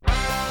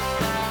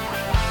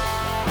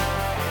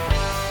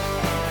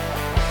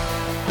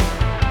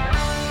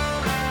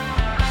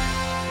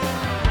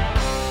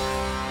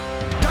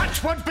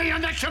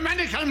an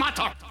ecumenical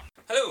matter.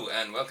 Hello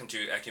and welcome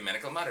to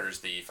Ecumenical Matters,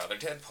 the Father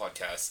Ted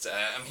podcast.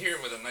 I'm here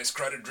with a nice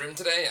crowded room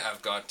today.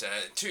 I've got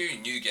two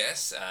new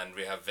guests and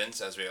we have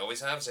Vince as we always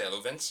have. Say hello,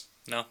 Vince.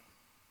 No.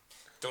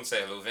 Don't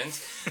say hello,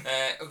 Vince.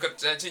 We've got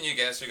two new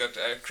guests. We've got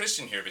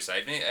Christian here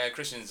beside me.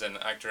 Christian's an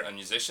actor and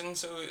musician,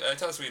 so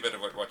tell us a wee bit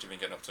about what you've been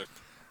getting up to.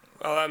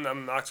 Well, I'm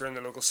an actor in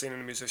the local scene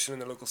and a musician in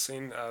the local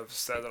scene.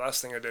 The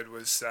last thing I did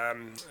was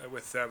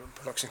with a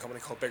production company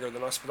called Bigger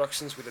Than Us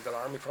Productions. We did the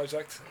Army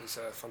Project. It was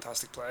a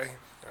fantastic play.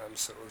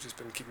 So I've just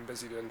been keeping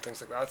busy doing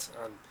things like that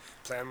and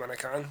playing when I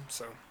can.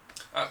 So.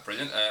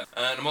 Brilliant.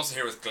 And I'm also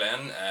here with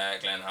Glenn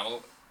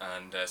Hamill.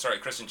 And sorry,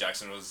 Christian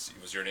Jackson was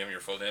your name,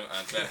 your full name,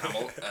 and Glenn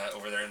Hamill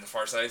over there on the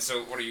far side.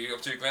 So what are you up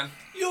to, Glenn?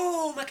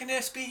 Yo,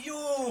 McInnesby,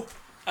 yo!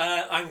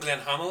 I'm Glenn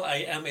Hamill.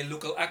 I am a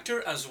local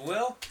actor as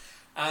well,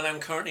 and I'm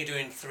currently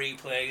doing 3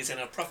 plays in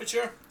a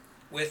Prophetshire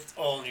with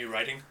all new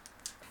writing.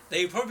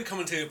 They probably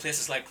come into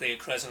places like the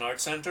Crescent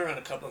Arts Centre and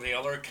a couple of the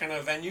other kind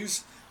of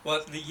venues.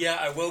 But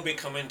I will be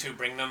coming to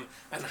bring them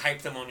and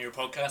hype them on your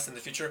podcast in the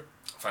future.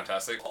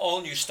 Fantastic.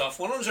 All new stuff.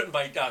 One of them's written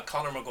by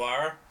Conor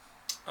Maguire.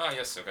 Ah,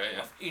 yes, okay,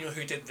 yeah. You know,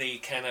 who did the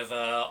kind of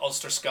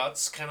Ulster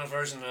Scots kind of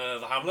version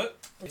of Hamlet.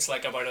 It's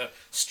like about a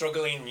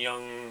struggling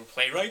young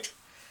playwright,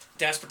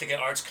 desperate to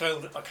get Arts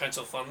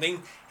Council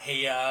funding.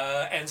 He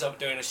ends up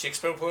doing a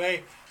Shakespeare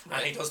play,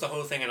 and he does the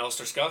whole thing in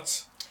Ulster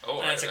Scots. Oh,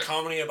 and right, it's a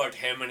comedy about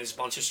him and his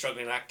bunch of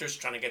struggling actors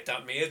trying to get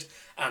that made,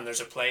 and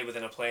there's a play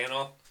within a play and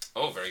all.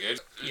 Oh, very good.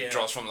 Yeah. It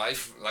draws from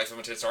life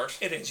imitates art.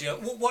 It is, yeah.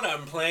 What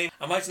I'm playing,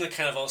 imagine a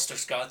kind of Ulster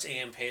Scots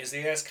Ian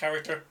Paisley-esque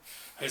character,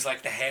 who's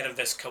like the head of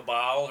this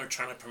cabal who are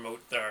trying to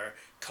promote their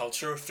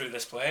culture through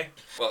this play.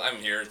 Well, I'm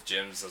here,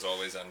 James, as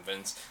always, and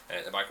Vince.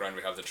 In the background,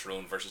 we have the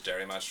Tyrone versus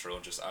Derry match.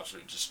 Tyrone just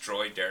absolutely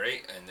destroyed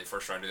Derry in the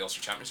first round of the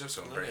Ulster Championship,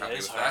 so I'm very happy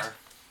with that.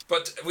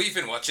 But we've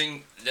been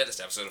watching the latest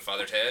episode of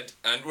Father Ted,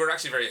 and we're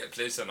actually very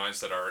pleased to announce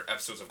that our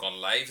episodes have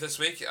gone live this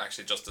week,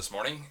 actually just this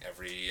morning,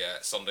 every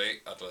Sunday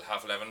at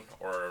 11:30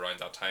 or around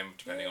that time,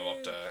 depending on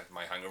what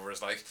my hangover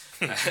is like.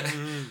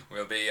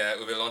 We'll be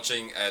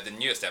launching the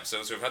newest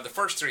episodes. So we've had the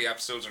first 3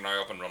 episodes are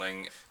now up and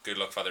running. Good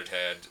Luck Father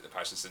Ted, The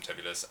Passion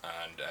Centibulus,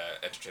 and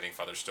Entertaining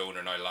Father Stone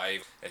are now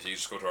live. If you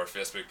just go to our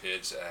Facebook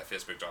page,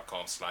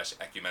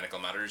 facebook.com/ecumenical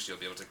matters, you'll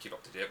be able to keep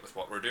up to date with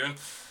what we're doing.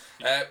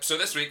 So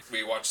this week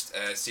we watched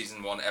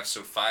season 1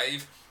 episode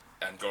 5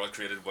 and God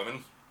Created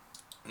Women.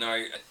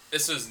 Now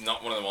this is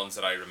not one of the ones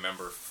that I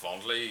remember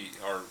fondly,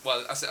 or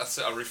well I'll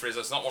rephrase,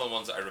 it's not one of the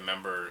ones that I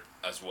remember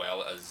as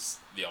well as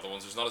the other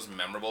ones. It's not as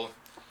memorable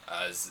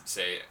as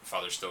say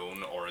Father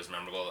Stone or as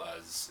memorable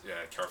as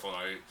Careful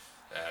Now,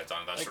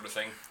 down that sort of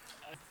thing.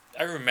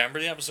 I remember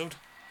the episode,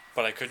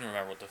 but I couldn't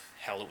remember what the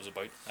hell it was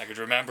about. I could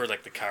remember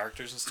like the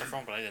characters and stuff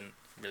from, but I didn't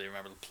really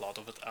remember the plot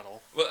of it at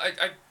all. Well,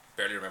 I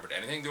barely remembered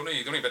anything. The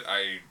only bit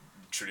I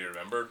truly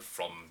remembered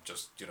from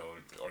just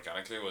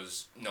organically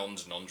was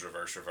nuns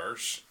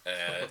reverse.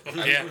 I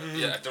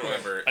don't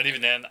remember. And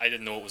even then, I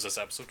didn't know it was this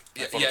episode.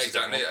 Yeah,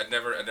 exactly. I'd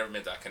never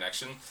made that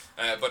connection.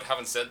 But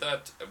having said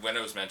that, when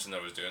I was mentioned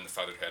that I was doing the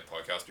Father Ted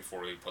podcast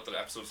before we put the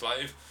episodes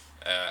live,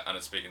 and I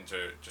was speaking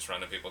to just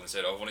random people and they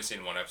said, "Oh, I've only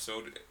seen one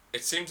episode."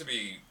 It seemed to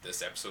be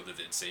this episode that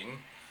they'd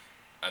seen,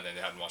 and then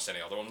they hadn't watched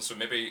any other ones. So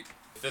maybe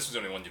if this was the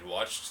only one you'd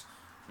watched,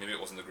 maybe it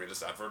wasn't the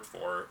greatest advert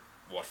for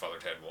what Father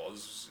Ted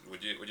was.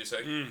 Would you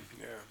say?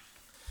 Yeah.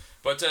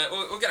 But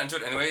we'll get into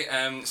it anyway.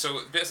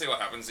 So basically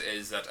what happens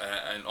is that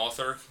an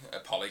author,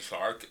 Polly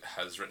Clark,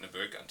 has written a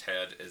book, and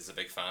Ted is a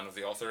big fan of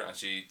the author, and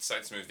she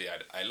decides to move to the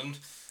island.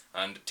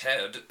 And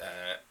Ted,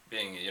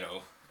 being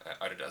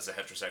outed as a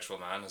heterosexual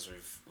man, as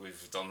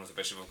we've done with the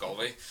Bishop of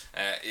Galway,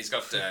 he's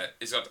got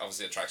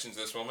obviously attraction to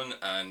this woman,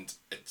 and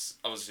it's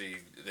obviously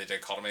the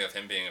dichotomy of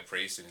him being a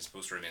priest and he's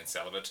supposed to remain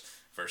celibate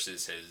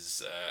versus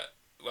his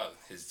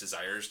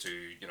desires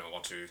to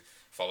want to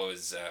follow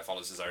his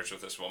desires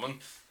with this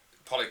woman.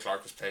 Polly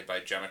Clark was played by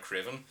Gemma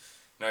Craven.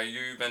 Now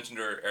you mentioned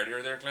her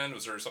earlier there, Glenn.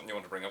 Was there something you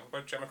want to bring up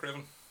about Gemma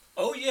Craven?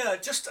 Oh yeah,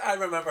 I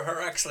remember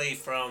her actually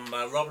from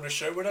Robin of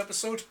Sherwood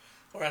episode,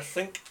 where I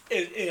think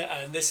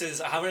and this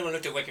is, I haven't even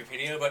looked at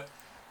Wikipedia, but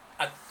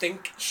I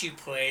think she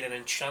played an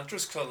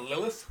enchantress called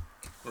Lilith.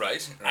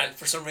 Right. And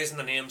for some reason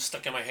the name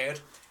stuck in my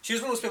head. She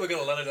was one of those people who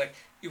got a lot of, like,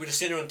 you would have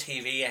seen her on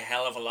TV a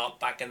hell of a lot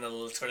back in the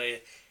sort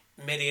of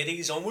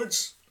mid-80s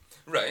onwards.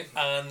 Right.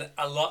 And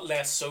a lot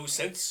less so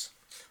since.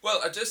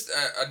 Well,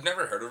 I'd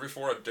never heard her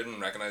before. I didn't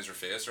recognise her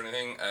face or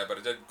anything, but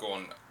I did go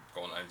on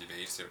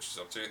IMDb to see what she's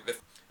up to.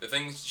 The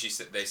thing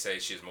they say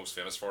she's most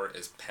famous for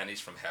is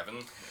Pennies from Heaven,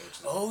 which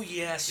is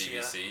yes, BBC.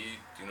 yeah.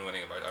 Do you know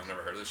anything about it? I've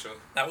never heard of the show.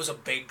 That was a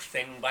big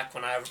thing back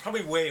when I was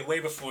probably way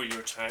before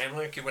your time.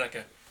 Like, you were like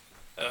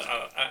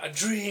a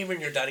dream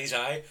in your daddy's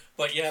eye.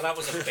 But yeah, that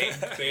was a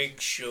big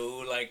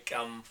show. Like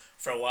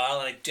for a while,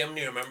 and I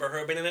dimly remember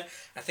her being in it.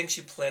 I think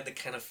she played the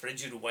kind of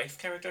frigid wife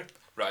character.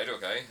 Right.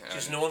 Okay.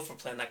 She's known for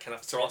playing that kind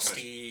of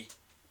frosty.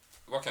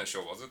 What kind of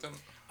show was it then?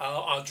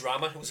 A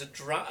drama. It was a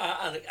drama,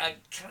 and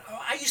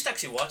I used to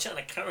actually watch it, and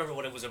I can't remember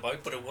what it was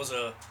about, but it was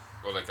a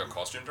Well, like a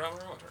costume drama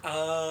or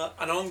what?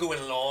 An ongoing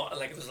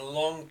it was a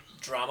long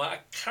drama. I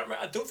can't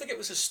remember. I don't think it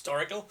was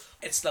historical.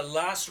 It's the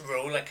last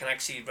role I can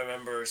actually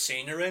remember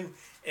seeing her in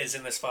is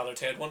in this Father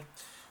Ted one.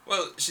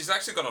 Well, she's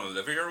actually got an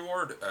Olivier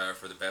Award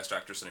for the Best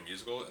Actress in a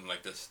Musical in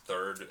like this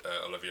third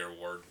Olivier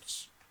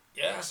Awards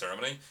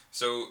ceremony.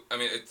 So, I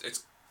mean,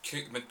 it's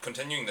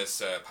continuing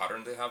this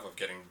pattern they have of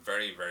getting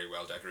very, very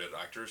well decorated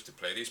actors to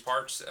play these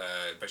parts.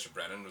 Bishop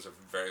Brennan was a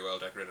very well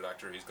decorated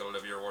actor. He's got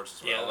Olivier Awards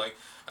as well.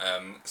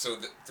 So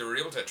they were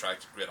able to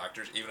attract great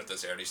actors even at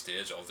this early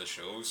stage of the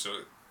show.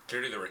 So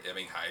clearly they were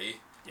aiming high.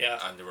 Yeah.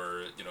 And they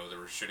were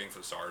shooting for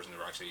the stars, and they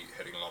were actually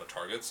hitting a lot of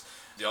targets.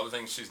 The other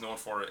thing she's known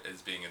for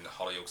is being in the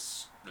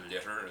Hollyoaks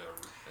Later, or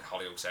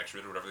Hollyoaks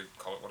X-rated, or whatever they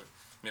call it.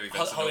 Maybe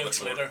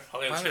Hollyoaks Later. How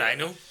would I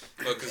know?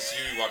 Well, because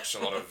you watch a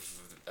lot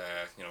of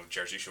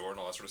Jersey Shore and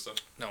all that sort of stuff.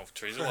 No,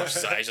 Teresa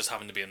watches it. I just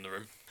happened to be in the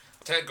room.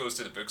 Ted goes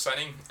to the book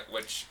signing,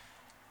 which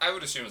I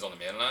would assume is on the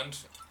mainland.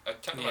 I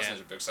can't imagine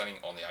there's a book signing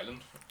on the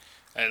island.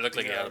 It looked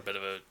like he had a bit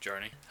of a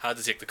journey. Had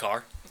to take the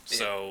car,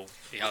 so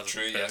he has a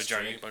bit of a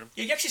journey about him.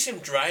 You actually see him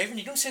driving.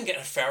 You don't see him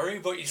getting a ferry,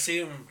 but you see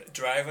him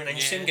driving, and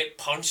you see him get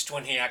punched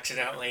when he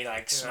accidentally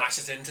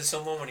smashes into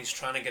someone when he's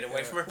trying to get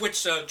away from her.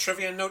 Which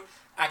trivia note: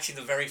 actually,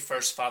 the very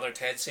first Father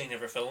Ted scene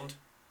ever filmed.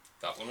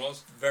 That one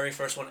was? Very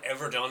first one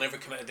ever done, ever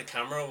committed to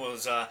camera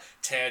was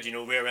Ted,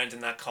 rear-ending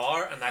that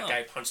car, and that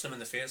guy punched him in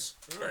the face.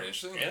 Very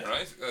interesting,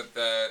 right?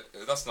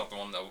 That's not the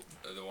one I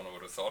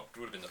would have thought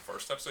would have been the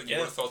first episode. You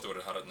would have thought they would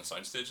have had it in the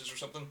sound stages or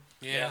something.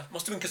 Yeah.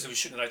 Must have been because they were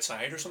shooting it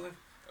outside or something.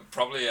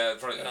 Probably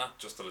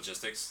just the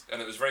logistics.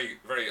 And it was very,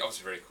 very,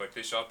 obviously very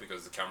quickly shot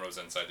because the camera was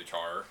inside the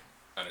car,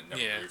 and it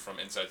never moved from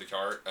inside the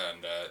car,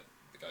 and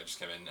the guy just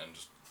came in and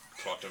just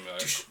clocked him,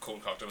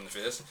 cold cocked him in the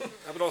face.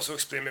 That would also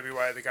explain maybe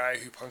why the guy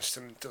who punched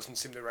him doesn't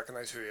seem to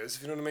recognise who he is,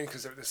 if you know what I mean,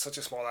 because it's such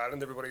a small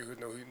island, everybody would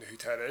know who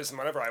Ted is, and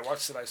whenever I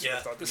watched it I sort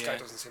of thought, this guy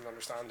doesn't seem to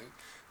understand who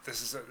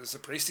this is a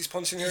priest he's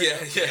punching here.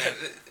 Yeah.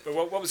 But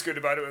what was good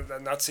about it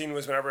in that scene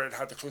was whenever it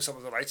had the close up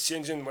of the lights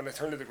changing, when they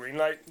turned to the green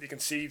light, you can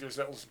see there's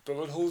little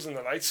bullet holes in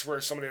the lights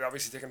where somebody had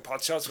obviously taken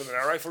pot shots with an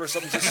air rifle or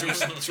something.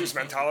 Just shows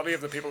mentality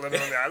of the people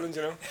living on the island,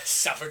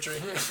 Savagery.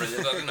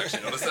 Brilliant. I didn't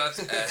actually notice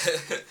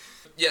that.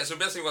 So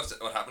basically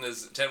what happened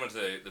is Ted went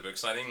to the book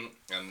signing,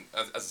 and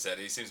as I said,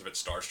 he seems a bit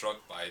starstruck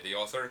by the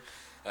author.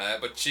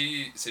 But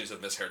she seems to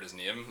have misheard his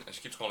name, and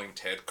she keeps calling him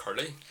Ted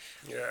Curley.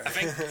 Yeah. I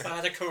think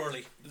Father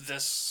Curley.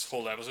 This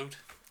whole episode,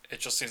 it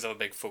just seems to have a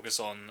big focus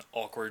on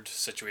awkward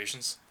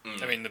situations.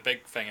 I mean, the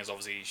big thing is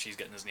obviously she's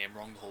getting his name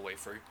wrong the whole way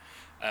through.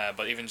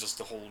 But even just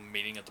the whole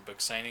meeting at the book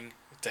signing,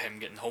 to him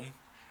getting home,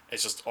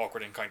 it's just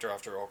awkward encounter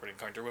after awkward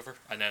encounter with her.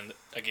 And then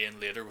again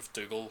later with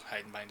Dougal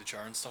hiding behind the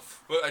chair and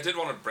stuff. Well, I did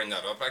want to bring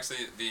that up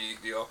actually,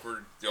 the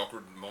awkward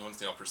moments,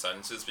 the awkward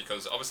silences,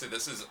 because obviously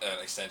this is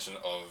an extension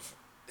of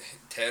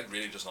Ted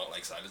really does not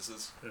like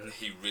silences.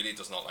 He really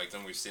does not like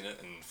them. We've seen it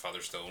in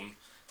Father Stone,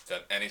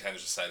 that anytime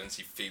there's a silence,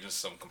 he feels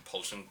some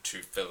compulsion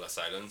to fill a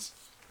silence.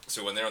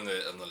 So when they're on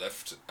the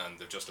lift and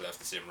they've just left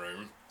the same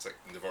room, it's like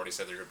they've already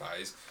said their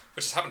goodbyes,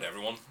 which has happened to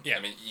everyone. Yeah.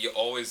 I mean, you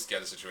always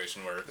get a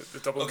situation where the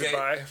double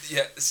goodbye.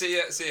 Yeah, see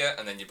ya,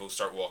 and then you both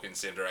start walking in the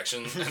same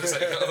direction. And it's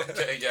like,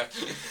 okay, yeah,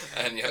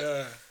 and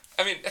yeah.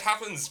 I mean, it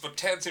happens, but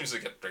Ted seems to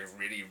get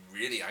really,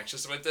 really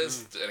anxious about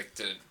this,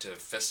 to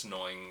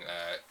fist-gnawing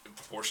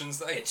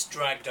proportions. It's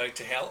dragged out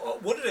to hell.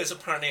 What it is,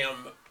 apparently,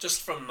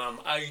 just from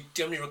I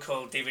dimly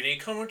recall DVD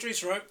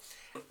commentaries, right?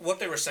 What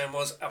they were saying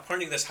was,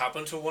 apparently this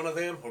happened to one of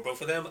them, or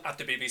both of them, at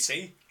the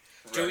BBC.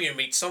 Right. Do you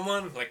meet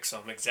someone, like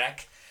some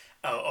exec,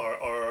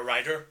 or a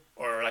writer,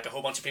 or like a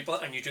whole bunch of people,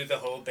 and you do the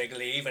whole big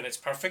leave, and it's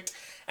perfect.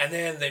 And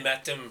then they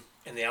met them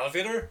in the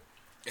elevator,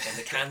 in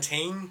the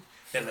canteen,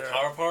 in the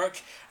car park,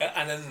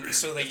 and then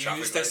so they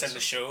used this in the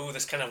show,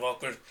 this kind of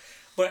awkward.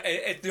 But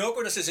the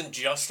awkwardness isn't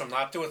just from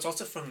that though, it's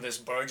also from this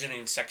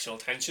burgeoning sexual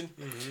tension.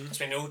 Because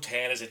we know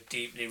Ted is a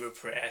deeply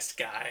repressed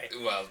guy.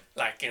 Well,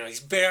 he's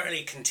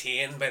barely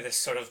contained by this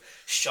sort of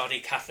shoddy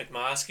Catholic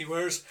mask he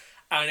wears,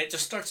 and it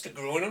just starts to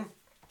grow in him.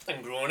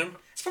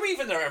 It's probably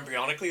even there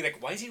embryonically,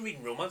 like, why is he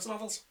reading romance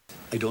novels?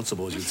 I don't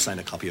suppose you'd sign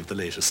a copy of the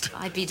latest.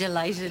 I'd be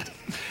delighted.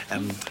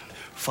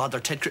 Father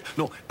Ted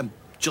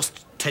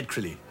just Ted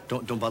Crilly.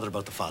 Don't bother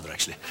about the father,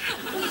 actually.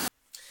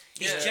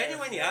 He's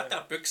genuinely at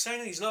that book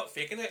signing. He's not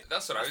faking it.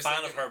 That's what I was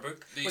fan thinking. of her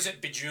book. Was it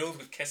Bejeweled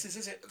with Kisses,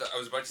 is it? I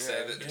was about to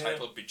say that the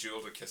title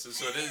Bejeweled with Kisses,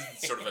 so it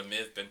is sort of a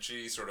Maeve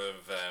Binchy sort of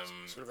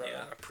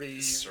a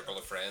pre Circle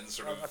of Friends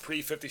sort of a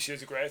pre 50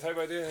 Shades of Grey type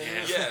idea.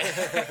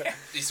 Yeah.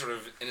 These sort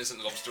of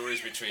innocent love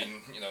stories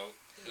between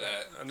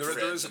and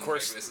there is of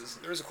course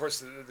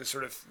the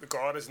sort of the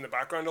God is in the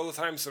background all the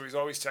time, so he's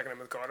always checking in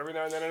with God every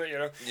now and then,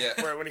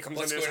 where when he comes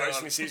into his house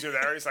and he sees her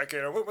there, he's like,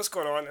 what's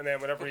going on, and then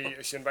whenever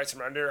she invites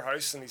him around to her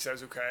house and he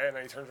says okay, and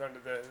then he turns around to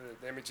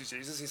the image of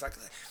Jesus, he's like,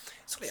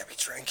 it's only every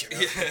drink,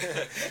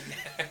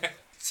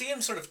 See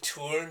him sort of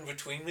touring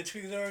between the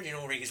two there,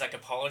 where he's like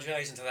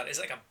apologising to that. It's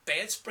like a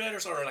bedspread or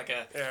sort of like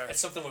it's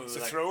something with a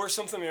throw or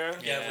something,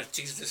 with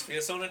Jesus'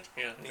 face on it,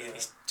 and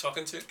he's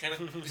talking to it kind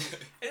of.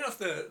 If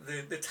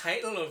the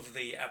title of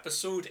the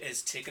episode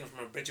is taken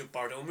from a Bridget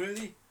Bardot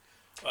movie,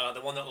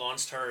 the one that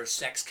launched her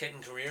sex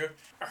kitten career,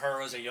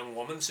 her as a young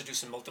woman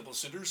seducing multiple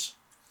suitors.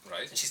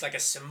 Right. And she's like a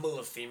symbol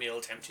of female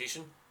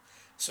temptation.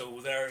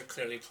 So they're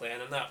clearly playing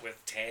on that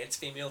with Ted's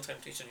female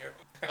temptation here.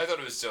 I thought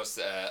it was just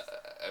a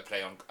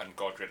play on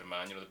God Created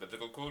Man, the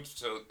biblical quote.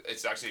 So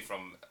it's actually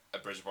from a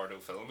Brigitte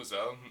Bardot film as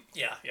well.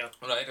 Yeah.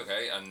 Right,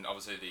 okay. And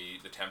obviously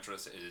the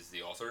temptress is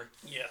the author.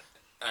 Yeah.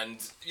 And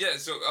yeah,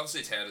 so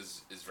obviously Ted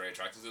is very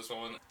attracted to this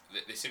woman.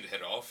 They seem to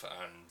hit off,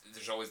 and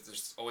there's always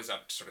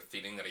that sort of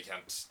feeling that he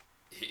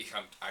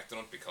can't act on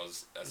it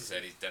because, as I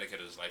said, he's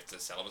dedicated his life to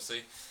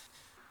celibacy.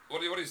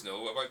 What do you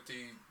know about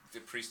the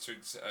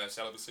priesthood's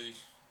celibacy?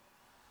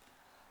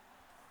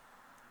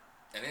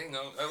 Anything?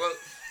 No. Well,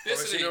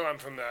 basically, I'm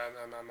from the,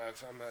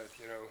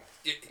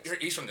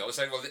 he's from the other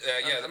side. Well,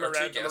 I'm a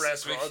red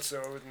rod,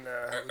 so I wouldn't.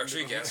 Our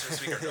two guests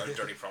this week are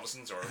dirty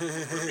Protestants, or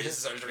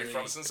races are dirty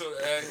Protestants. So,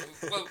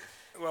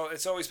 well,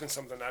 it's always been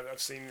something that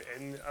I've seen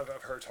I've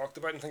heard talked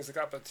about and things like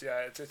that. But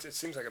yeah, it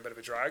seems like a bit of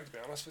a drag, to be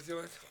honest with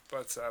you.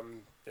 But so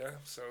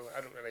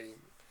I don't really.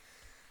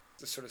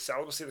 The sort of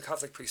celibacy, the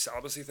Catholic priest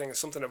celibacy thing is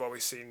something I've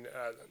always seen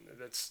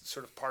that's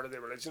sort of part of their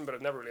religion, but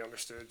I've never really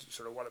understood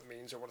sort of what it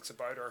means or what it's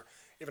about, or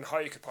even how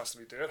you could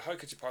possibly do it. How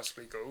could you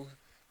possibly go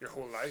your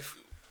whole life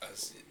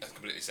as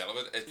completely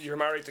celibate? You're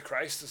married to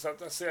Christ.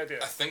 That's the idea?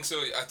 I think so.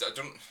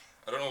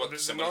 I don't know what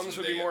the nuns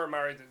would be more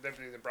married. They'd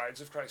be the brides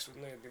of Christ,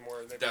 wouldn't they? It'd be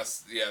more.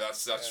 That's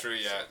true.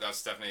 Yeah,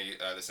 that's definitely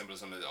the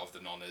symbolism of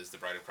the nun is the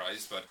bride of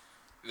Christ. But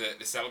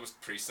the celibate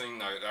priest thing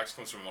now, it actually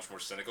comes from a much more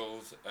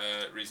cynical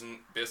reason.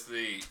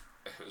 Basically,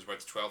 it was about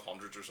the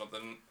 1200s or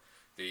something.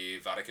 The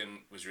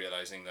Vatican was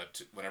realizing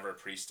that whenever a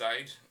priest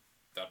died,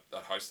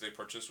 that house they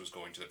purchased was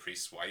going to the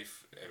priest's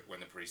wife when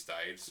the priest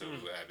died. So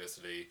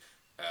basically,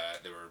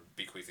 they were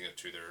bequeathing it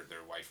to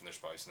their wife and their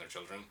spouse and their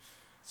children.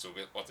 So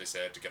what they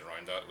said to get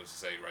around that was to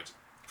say, right,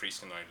 priests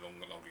can now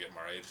no longer get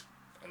married,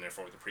 and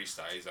therefore if the priest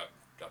dies,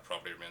 that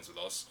property remains with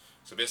us.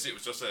 So basically, it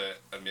was just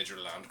a major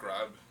land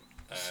grab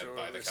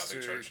by the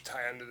Catholic Church.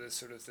 Tie into the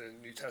sort of the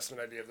New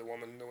Testament idea of the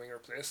woman knowing her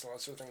place and all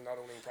that sort of thing, not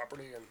owning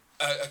property. And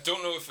I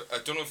don't know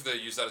if they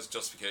use that as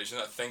justification.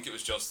 I think it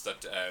was just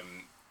that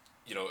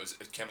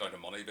it came down to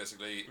money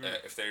basically.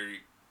 If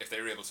they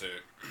were able to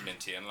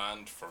maintain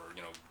land for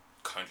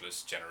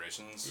countless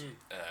generations,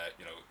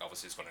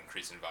 obviously it's going to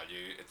increase in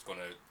value.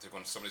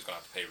 Somebody's going to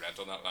have to pay rent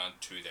on that land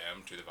to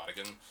the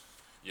Vatican.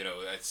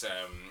 It's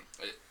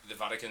the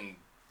Vatican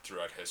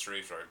throughout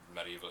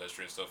medieval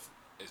history and stuff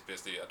is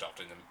basically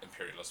adopting the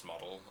imperialist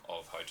model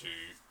of how to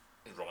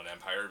run an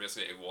empire.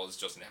 Basically, it was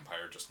just an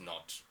empire, just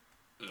not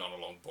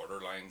along border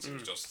lines. It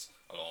was just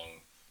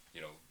along,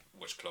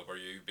 which club are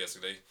you,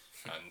 basically.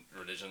 And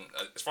religion,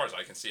 as far as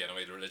I can see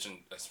anyway, the religion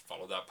has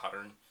followed that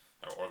pattern,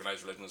 or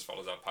organised religion has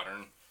followed that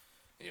pattern.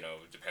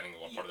 Depending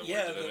on what part of the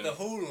world you live in. The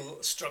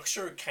whole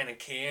structure kind of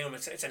came.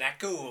 It's an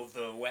echo of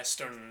the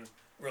Western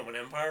Roman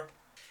Empire.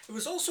 It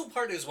was also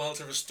partly as well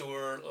to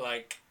restore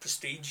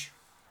prestige.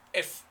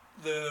 If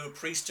the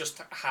priest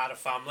just had a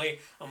family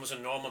and was a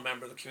normal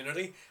member of the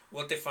community,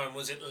 what they found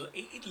was it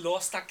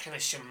lost that kind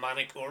of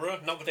shamanic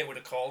aura. Not what they would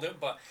have called it,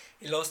 but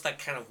he lost that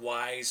kind of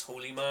wise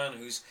holy man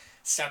who's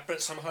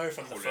separate somehow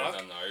from the flock.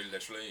 Holding it out,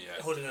 literally,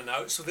 yeah. Holding it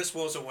out. So this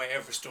was a way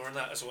of restoring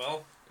that as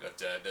well.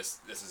 That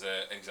this is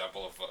an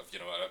example of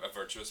a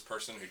virtuous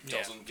person who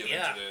doesn't give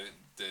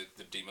into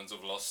the demons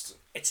of lust.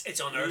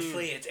 It's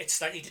unearthly. It's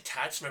slightly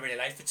detached from everyday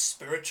life. It's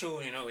spiritual.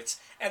 It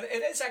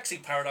is actually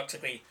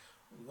paradoxically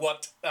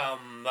what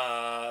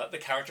the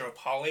character of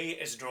Polly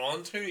is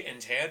drawn to in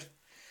Ted.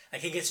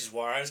 He gets his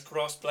wires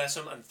crossed, bless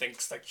him, and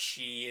thinks that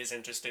she is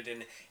interested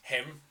in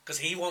him because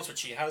he wants what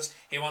she has.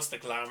 He wants the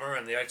glamour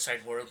and the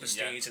outside world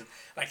prestige, and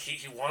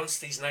he wants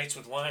these nights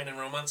with wine and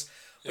romance.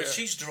 But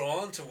she's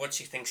drawn to what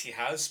she thinks he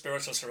has,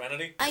 spiritual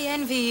serenity. I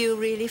envy you,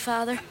 really,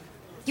 Father.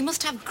 You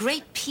must have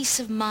great peace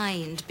of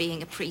mind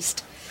being a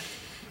priest.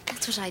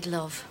 That's what I'd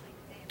love.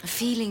 A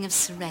feeling of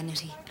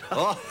serenity.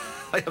 Oh,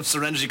 I have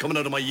serenity coming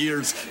out of my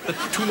ears.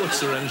 Too much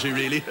serenity,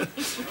 really.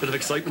 Bit of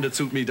excitement that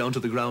suit me down to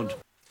the ground.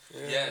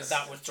 Yes.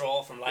 That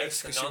withdrawal from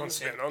life, the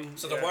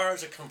nuns. So the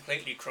wires are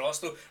completely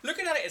crossed. Though,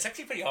 looking at it, it's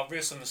actually pretty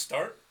obvious from the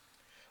start.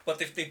 But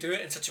they do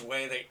it in such a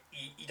way that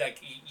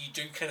you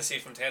do kind of see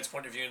it from Ted's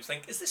point of view and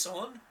think, is this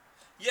on?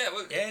 Yeah,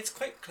 well, yeah, it's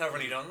quite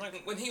cleverly done.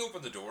 When he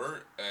opened the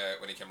door,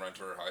 when he came around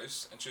to her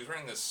house, and she was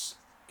wearing this,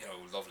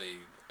 lovely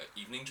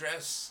evening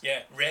dress. Yeah,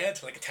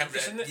 red, like a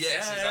temptress, isn't it?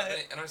 Yes,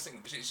 exactly. And I was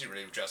thinking, she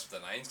really dressed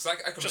with the nines. Cause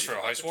I just for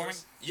a housewarming.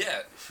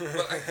 Yeah,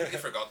 but I completely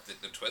forgot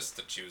the twist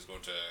that she was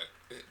going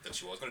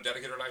to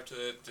dedicate her life to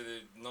the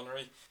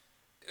nunnery.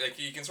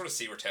 You can sort of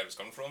see where Ted was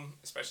coming from,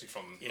 especially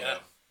from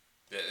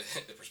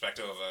the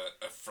perspective of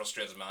a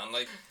frustrated man.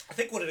 I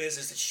think what it is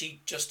that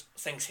she just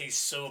thinks he's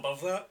so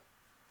above that.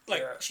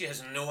 She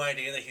has no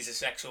idea that he's a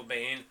sexual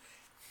being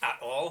at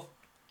all.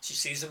 She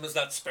sees him as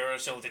that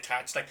spiritual,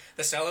 detached.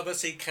 The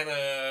celibacy kind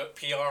of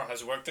PR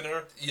has worked in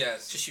her.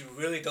 Yes. So she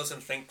really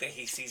doesn't think that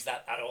he sees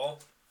that at all.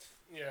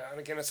 Yeah, and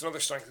again, it's another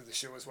strength of the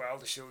show as well,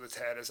 to show that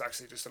Ted is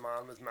actually just a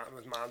man with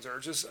man's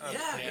urges. And,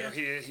 you know,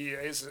 he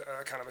is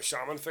a kind of a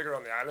shaman figure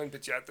on the island,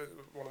 but yet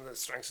one of the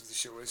strengths of the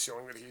show is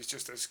showing that he's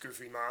just this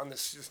goofy man.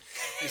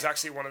 He's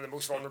actually one of the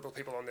most vulnerable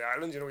people on the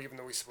island, you know, even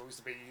though he's supposed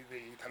to be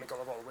the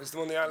pinnacle of all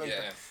wisdom on the island.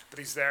 Yeah. But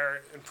he's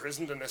there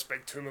imprisoned in this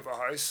big tomb of a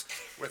house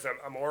with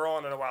a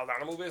moron and a wild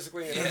animal,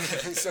 basically. You know?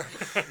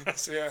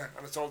 so yeah,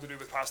 and it's all to do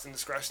with past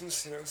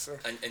indiscretions, you know. So.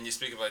 And you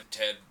speak about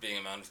Ted being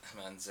a man's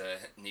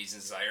needs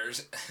and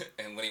desires.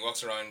 And when he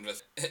walks around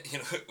with, you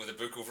know, with a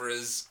book over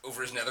his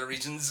nether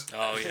regions, to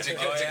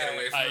get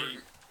away from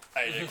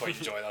I did quite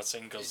enjoy that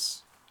scene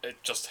because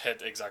it just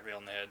hit exactly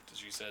on the head,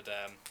 as you said.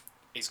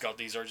 He's got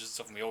these urges and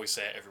stuff, and we always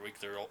say it every week.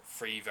 They're all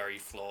three very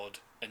flawed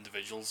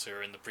individuals who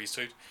are in the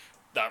priesthood.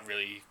 That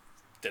really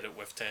did it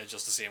with Ted,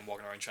 just to see him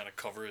walking around trying to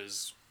cover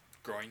his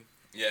groin.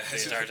 Yeah.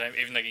 The entire time,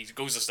 even like he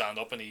goes to stand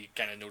up and he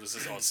kind of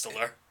notices, oh, it's still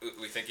there.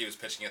 We think he was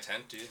pitching a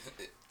tent, do you?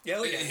 Yeah.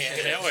 No, he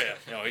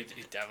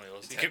definitely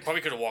was. He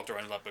probably could have walked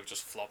around with that book,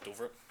 just flopped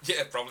over it.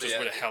 Yeah, probably. Just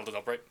would have held it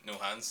upright. No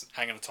hands.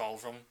 Hanging a towel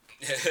from him.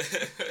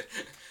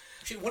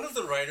 Actually, one of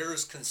the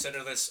writers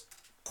consider this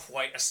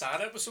quite a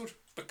sad episode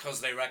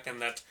because they reckon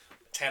that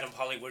Ted and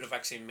Polly would have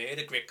actually made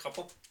a great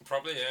couple.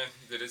 Probably, yeah.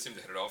 They did seem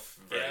to hit it off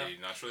very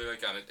naturally,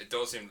 like, and it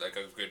does seem like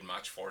a good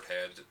match for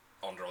Ted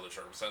under other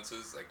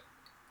circumstances. Like,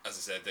 as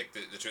I said, like,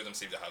 the two of them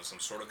seem to have some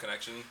sort of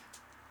connection.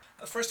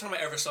 The first time I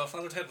ever saw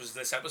Father Ted was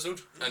this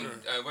episode. And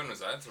when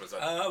was that?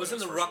 I was in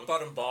the Rock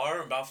Bottom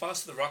Bar in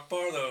Belfast, the Rock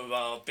Bar,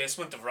 the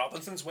basement of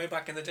Robinson's way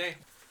back in the day.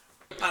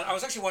 And I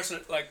was actually watching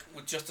it like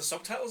with just the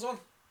subtitles on.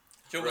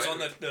 Joe was on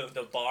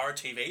the bar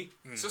TV.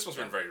 So this must have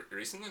been very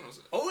recent then, was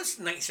it? Oh, it's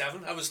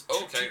 97. I was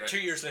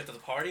two years late to the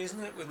party,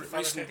 isn't it? With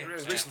recent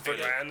for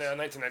Brian,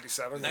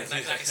 1997.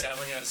 1997,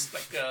 yeah. It's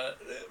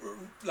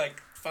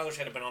like Father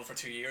Ted had been on for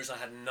 2 years. I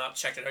had not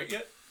checked it out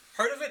yet.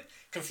 Heard of it,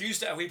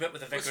 confused it a wee bit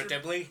with the Vicar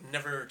Dibley,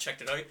 never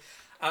checked it out.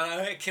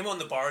 And I came on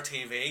the bar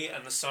TV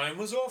and the sound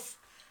was off.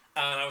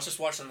 And I was just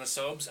watching the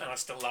subs and I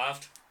still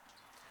laughed.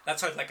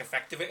 That's how like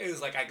effective it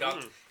is. Like I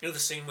got, you know, the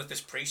scene with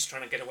this priest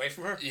trying to get away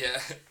from her. Yeah.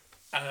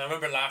 And I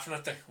remember laughing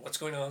at what's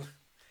going on.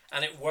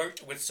 And it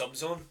worked with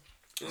subs on.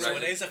 So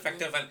it is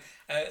effective, and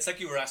it's like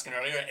you were asking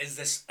earlier, is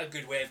this a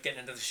good way of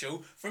getting into the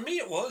show? For me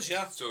it was,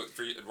 yeah. So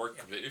for you, it worked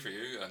completely for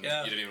you, and you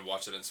didn't even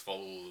watch it in its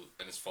full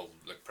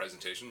like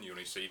presentation, you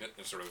only seen it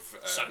in sort of...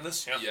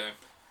 sadness, yeah.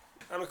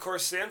 And of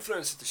course the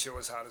influence that the show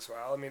has had as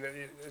well. I mean,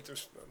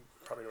 there's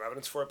probably no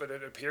evidence for it, but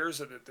it appears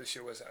that the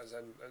show has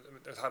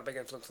had a big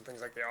influence on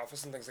things like The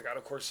Office and things like that.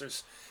 Of course,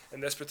 there's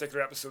in this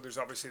particular episode, there's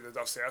obviously the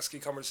Dostoevsky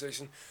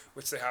conversation,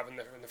 which they have in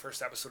the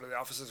first episode of The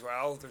Office as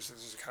well.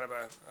 There's kind of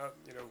a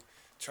you know,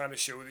 trying to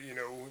show that you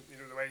know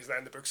the way he's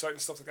laying the books out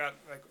and stuff like that.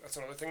 Like that's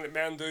another thing that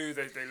men do.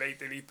 They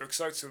leave books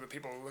out so that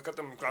people look at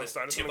them and glance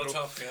down at them and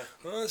go,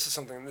 oh, this is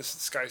something.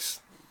 This guy's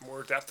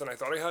more depth than I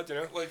thought he had. You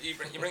know. Well, you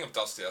bring up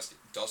Dostoevsky.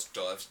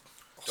 Dostoevsky.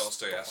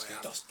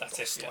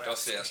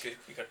 Dostoevsky.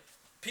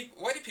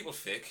 Why do people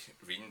fake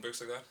reading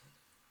books like that?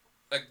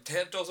 Like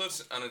Ted does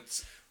it, and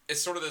it's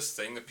sort of this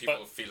thing that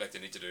people feel like they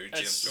need to do.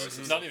 James Joyce.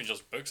 It's not even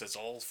just books; it's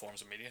all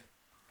forms of media.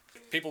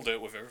 People do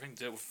it with everything.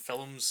 Do it with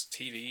films,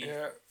 TV,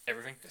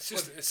 everything. It's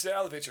just it's to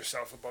elevate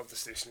yourself above the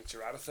station that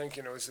you're at. I think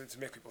you know, is to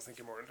make people think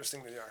you're more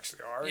interesting than you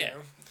actually are. Yeah, you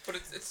know? But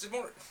it's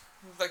more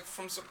like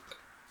from some.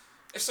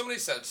 If somebody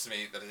said to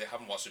me that they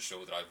haven't watched a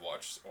show that I've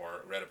watched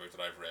or read a book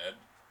that I've read,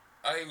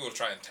 I will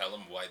try and tell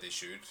them why they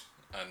should,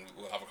 and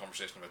we'll have a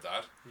conversation about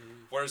that.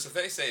 Whereas if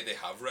they say they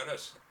have read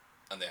it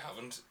and they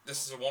haven't,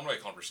 this is a one-way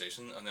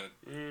conversation, and then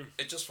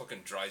it just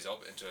fucking dries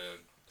up into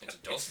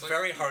dust. It's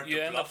very hard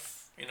to bluff.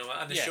 You know,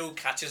 and the show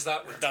catches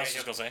that. That's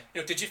what I was gonna say.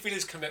 You know, did you feel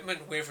his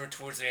commitment waver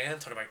towards the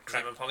end? Talking about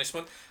Crime and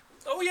Punishment.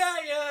 Oh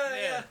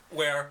yeah.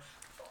 Where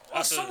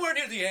somewhere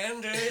near the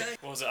end.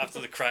 What was it?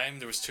 After the crime,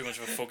 there was too much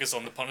of a focus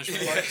on the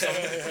punishment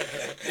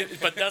part.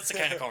 But that's the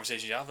kind of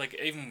conversation you have. Like,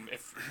 even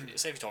if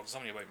say if you talk to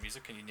somebody about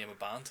music and you name a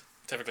band,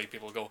 typically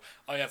people go,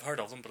 "Oh, yeah, I've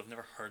heard of them, but I've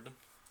never heard them."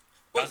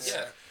 Well,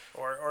 yeah.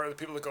 Or the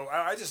people that go,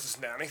 I just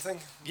listen to anything.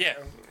 Yeah.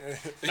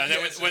 And then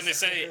when they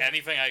say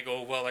anything, I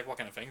go, well, like, what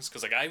kind of things?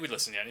 Because, like, I would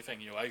listen to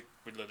anything. You know, I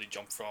would literally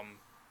jump from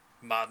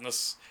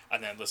Madness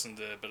and then listen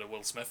to a bit of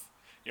Will Smith.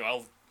 You know,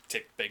 I'll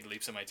take big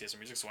leaps in my taste in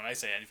music, so when I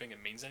say anything, it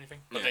means anything.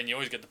 But then you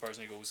always get the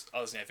person who goes,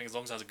 I'll listen to anything as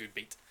long as it has a good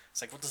beat.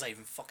 It's like, what does that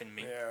even fucking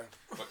mean? Yeah.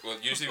 Well,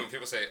 usually when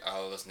people say,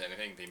 I'll listen to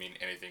anything, they mean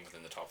anything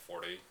within the top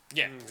 40.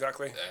 Yeah.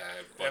 Exactly.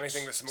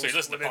 Anything that's the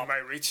most within my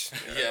reach.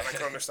 I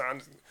can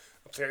understand.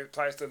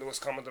 Applies to the lowest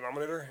common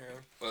denominator. Yeah.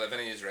 Well, have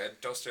any of you read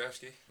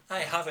Dostoevsky? I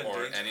haven't.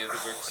 Or any of the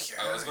books?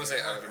 I was going to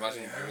say, I would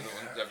imagine you were the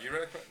one. Have you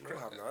read it? No, I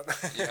have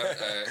not. You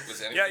have,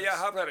 was any I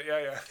have read it.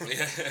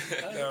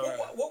 Yeah.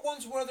 What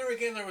ones were there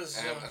again? There was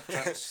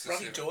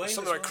Roddy Doyle.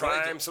 Something about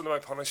crime, something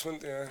about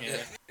punishment. Yeah.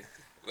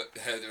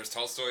 There was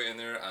Tolstoy in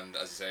there, and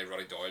as you say,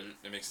 Roddy Doyle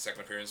makes a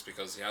second appearance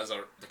because he has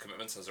the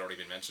Commitments has already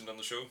been mentioned on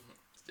the show.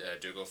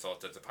 Dougal thought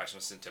that The Passion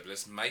of St.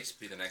 Tibulus might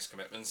be the next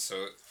Commitment,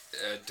 so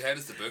Ted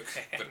is the book,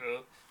 but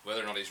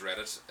whether or not he's read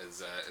it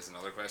is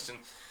another question.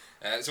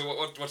 So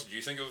what did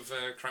you think of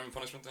Crime and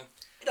Punishment then?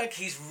 Like,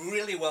 he's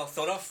really well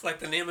thought of. Like,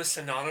 the name is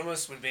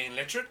synonymous with being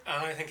literate,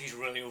 and I think he's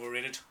really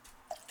overrated.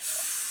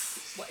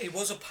 Well, he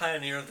was a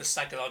pioneer of the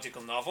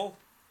psychological novel.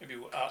 Maybe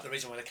the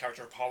reason why the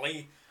character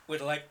Polly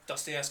would like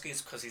Dostoevsky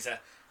is because he's a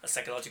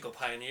psychological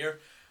pioneer.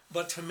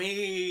 But to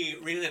me,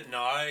 reading it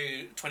now,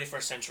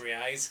 21st century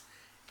eyes,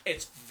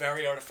 it's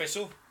very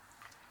artificial.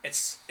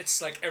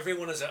 It's like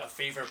everyone is at a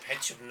fever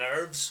pitch of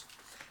nerves.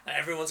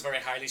 Everyone's very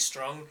highly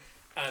strung.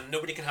 And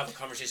nobody can have a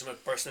conversation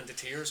without bursting into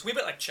tears. A bit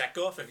like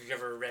Chekhov, if you've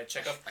ever read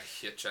Chekhov. I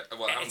hate Chekhov.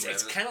 Well, I haven't read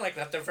it's it. kind of like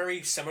that. They're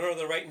very similar.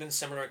 They're writing in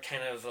similar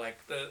kind of like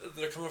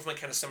they're coming from a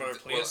kind of similar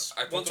place.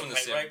 Well, I put them in the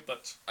same. Right,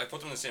 but I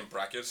put them in the same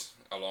bracket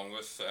along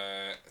with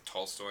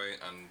Tolstoy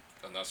and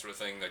that sort of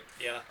thing. Like,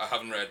 yeah. I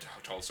haven't read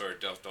Tolstoy or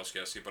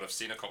Dostoevsky, but I've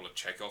seen a couple of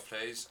Chekhov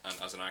plays, and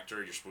as an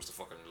actor, you're supposed to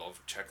fucking love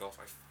Chekhov.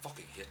 I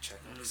fucking hate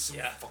Chekhov. He's so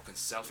fucking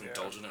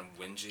self-indulgent and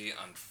whingy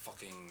and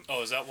fucking.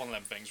 Oh, is that one of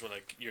them things where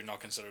like you're not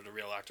considered a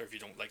real actor if you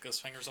don't like this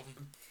thing or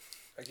something?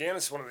 Again,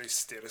 it's one of these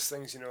status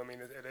things, you know. I mean,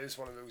 it is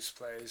one of those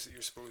plays that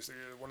you're supposed to.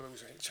 One of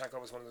those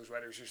Chekhov is one of those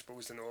writers you're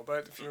supposed to know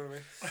about, if you know what I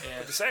mean. Yeah.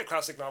 But to say a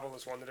classic novel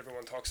is one that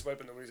everyone talks about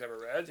but nobody's ever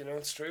read, you know,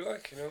 it's true,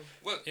 like, you know.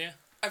 Well, yeah.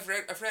 I've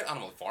read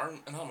Animal Farm,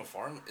 and Animal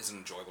Farm is an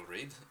enjoyable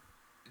read.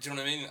 Do you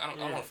know what I mean?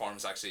 Animal Farm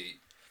is actually,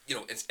 you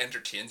know, it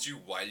entertains you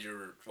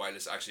while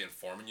it's actually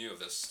informing you of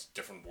this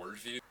different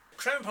worldview.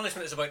 Crime and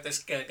Punishment is about this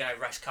guy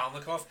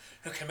Raskolnikov,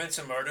 who commits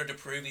a murder to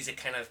prove he's a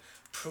kind of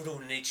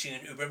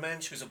proto-Nietzschean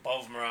Ubermensch who's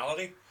above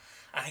morality.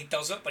 And he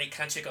does it, but he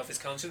can't shake off his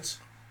conscience.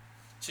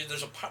 So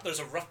there's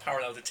a rough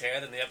parallel to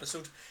Ted in the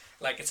episode.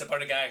 Like, it's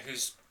about a guy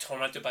who's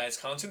tormented by his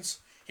conscience.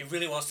 He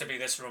really wants to be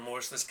this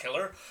remorseless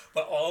killer,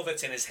 but all of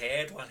it's in his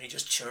head while he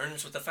just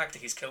churns with the fact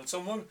that he's killed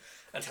someone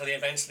until he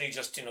eventually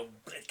just, you know,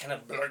 kind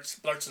of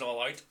blurts it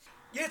all out.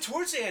 Yeah,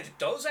 towards the end it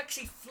does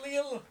actually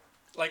flail.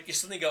 Like, you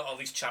suddenly got all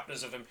these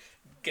chapters of him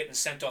getting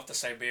sent off to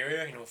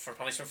Siberia, you know, for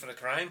punishment for the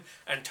crime,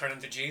 and turning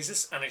to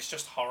Jesus, and it's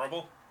just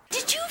horrible.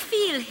 Did you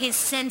feel his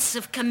sense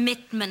of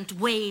commitment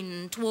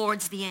wane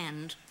towards the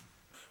end?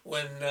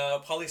 When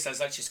Polly says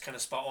that, she's kind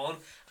of spot on.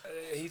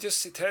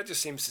 Ted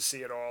just seems to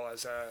see it all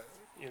as a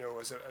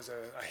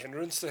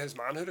hindrance to his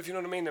manhood, if you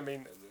know what I mean. I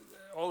mean,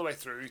 all the way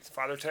through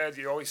Father Ted,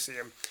 you always see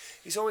him.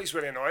 He's always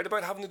really annoyed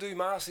about having to do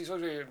mass. He's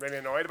always really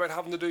annoyed about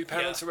having to do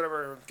penance or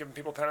whatever, giving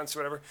people penance or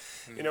whatever.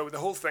 You know, the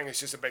whole thing is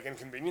just a big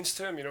inconvenience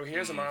to him. You know, he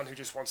is a man who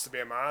just wants to be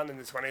a man in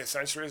the 20th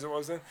century, as it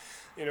was then.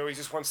 You know, he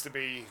just wants to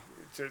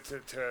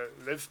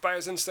live by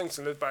his instincts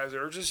and live by his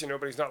urges. You know,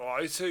 but he's not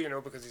allowed to. You know,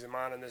 because he's a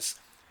man in this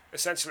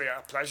essentially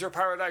a pleasure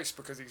paradise,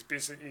 because he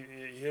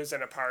is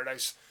in a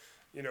paradise.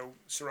 You know,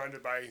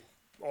 surrounded by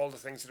all the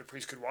things that a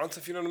priest could want,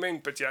 if you know what I mean,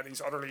 but yet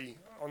he's utterly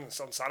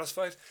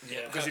unsatisfied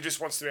because he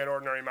just wants to be an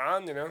ordinary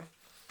man, you know.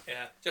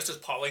 Yeah, just as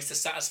Polly's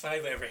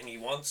dissatisfied with everything he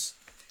wants.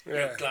 You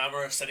know,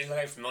 glamour, city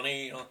life,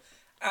 money. You know,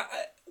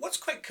 what's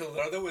quite cool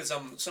there though is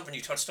something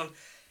you touched on.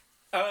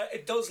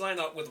 It does line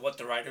up with what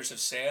the writers have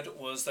said,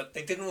 was that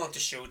they didn't want to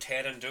show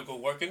Ted and Dougal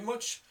working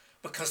much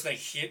because they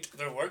hate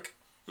their work.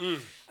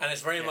 And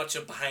it's very much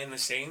a behind the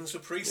scenes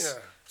with priests.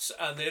 So,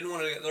 and they didn't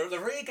want to. They're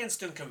very against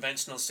doing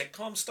conventional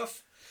sitcom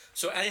stuff.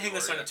 So anything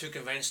that sounded too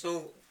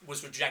conventional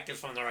was rejected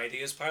from their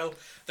ideas pile.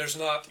 There's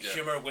not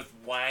humour with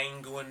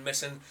wine going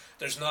missing.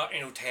 There's not,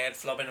 you know, Ted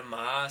flubbing a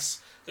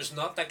mass. There's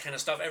not that kind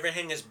of stuff.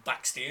 Everything is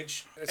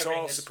backstage. It's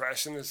all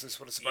suppression. Is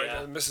what it's about.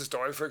 Yeah. Mrs.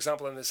 Doyle, for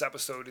example, in this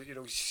episode, you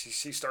know,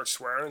 she starts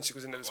swearing. She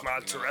goes into this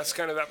mad Tourette's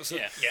kind of episode.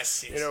 Yeah.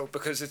 Yes. You know,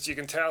 because you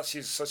can tell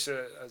she's such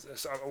a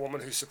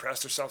woman who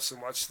suppressed herself so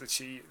much that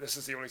this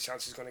is the only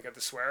chance she's going to get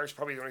to swear. It's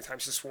probably the only time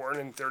she's sworn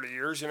in 30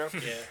 years. You know.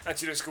 Yeah. And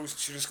she just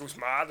goes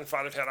mad, and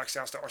Father Ted actually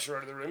has to usher her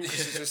out of the room because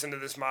she's just into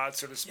this mad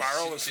sort of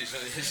spiral. She's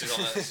on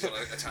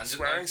a tangent.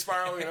 Swearing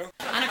spiral, you know.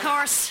 And of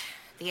course,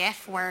 the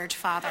F word,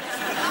 Father.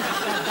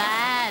 The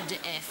bad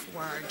F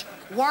word.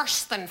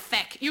 Worse than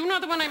feck. You know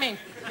the one I mean.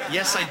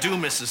 Yes, I do,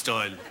 Mrs.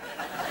 Doyle.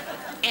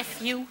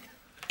 F you.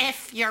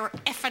 F your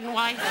effing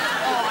wife.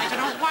 Oh, I don't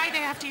know why they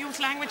have to use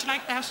language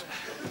like that.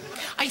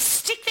 I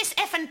stick this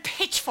effing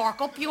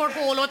pitchfork up your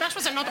hole. Oh, that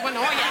was another one.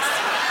 Oh, yes.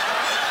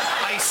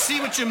 I see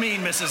what you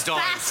mean, Mrs. Doyle.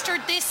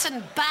 Bastard this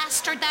and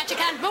bastard that. You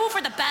can't move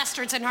for the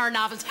bastards in her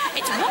novels.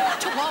 It's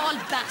wall-to-wall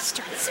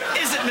bastards.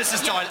 Is it,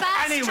 Mrs. Doyle? You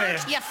bastard, Anyway.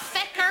 you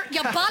fecker, you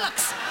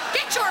bollocks.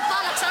 Get your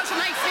bollocks out of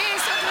my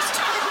face. That was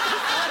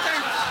terrible, Father.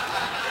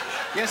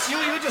 Yes, you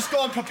just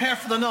go and prepare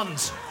for the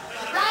nuns.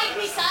 Ride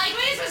me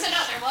sideways was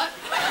another one.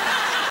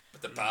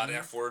 The bad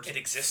F word. It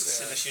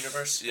exists in this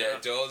universe. Yeah,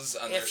 it does.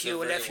 And If you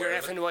will F your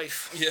effing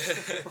wife. Yeah.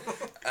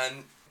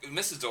 And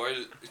Mrs.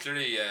 Doyle,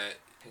 clearly,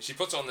 she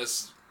puts on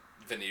this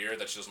veneer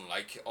that she doesn't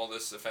like all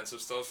this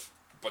offensive stuff,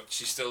 but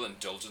she still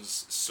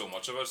indulges so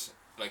much of it.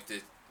 Like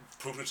the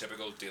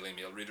prototypical Daily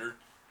Mail reader.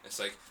 It's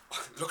like,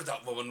 oh, look at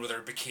that woman with her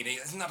bikini.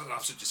 Isn't that an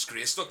absolute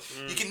disgrace? Look,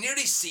 you can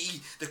nearly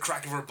see the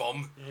crack of her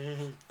bum.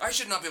 I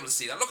should not be able to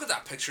see that. Look at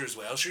that picture as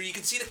well. Sure, you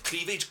can see the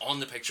cleavage on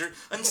the picture.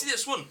 And see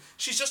this one.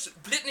 She's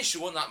just blatantly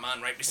showing that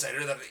man right beside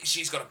her that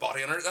she's got a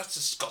body on her. That's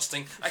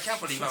disgusting. I can't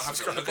believe I have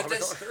to look at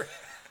this.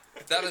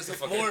 That is the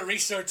fucking... More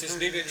research is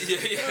needed.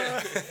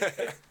 Yeah.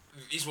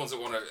 These ones that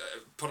want to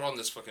put on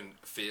this fucking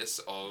face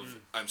of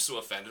I'm so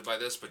offended by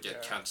this, but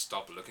yet can't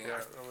stop looking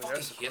at it. I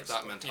fucking hate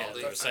that mentality.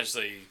 Yeah, they're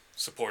essentially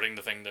supporting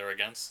the thing they're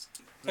against.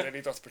 The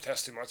lady doth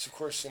protest too much, of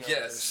course.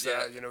 Yes,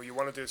 you know, you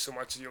want to do it so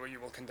much, you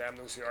will condemn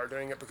those who are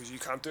doing it because you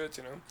can't do it.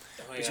 You know,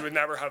 because you would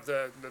never have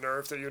the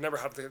nerve, you would never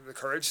have the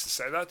courage to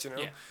say that. You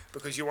know,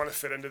 because you want to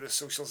fit into the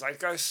social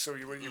zeitgeist, so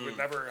you would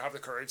never have the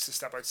courage to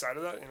step outside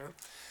of that. You know.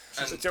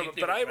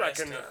 But I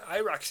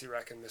actually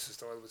reckon Mrs.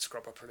 Doyle would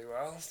scrub up pretty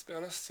well, to be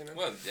honest. You know.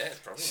 Well, yeah,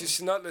 probably.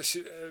 She's not.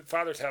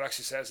 Father Ted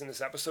actually says in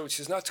this episode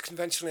she's not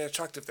conventionally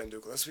attractive. Then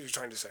Dougal, that's what you're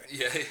trying to say.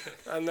 Yeah.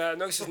 And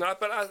no, she's not.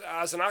 But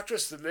as an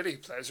actress, the lady who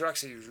plays her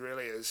actually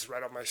really is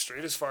right up my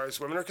street as far as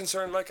women are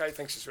concerned. Like, I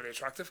think she's really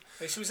attractive.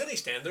 She was in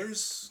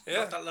EastEnders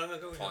not that long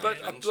ago. But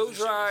a blow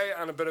dry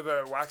and a bit of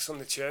a wax on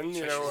the chin,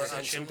 you know,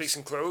 and some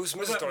decent clothes.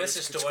 Mrs. Doyle could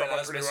scrub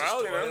up pretty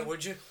well, you know.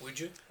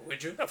 Would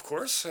you? Of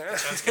course. Yeah.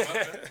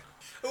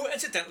 Oh,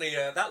 incidentally,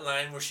 that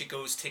line where she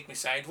goes, "Take me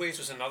sideways,"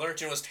 was another.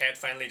 Do you know, as Ted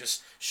finally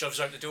just shoves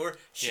out the door,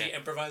 she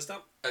improvised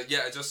that. Yeah,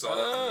 I just saw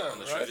that on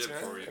the trivia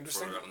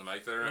before we got on the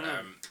mic there.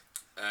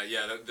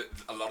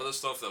 A lot of the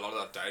stuff, a lot of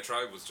that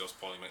diatribe was just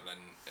Pauline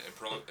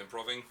McLynn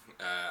improving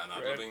and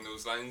ad-libbing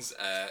those lines.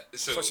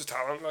 Such a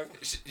talent, like.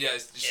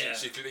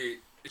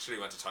 She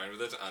clearly went to town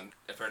with it, and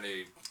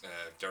apparently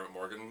Dermot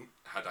Morgan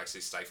had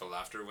actually stifled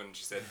laughter when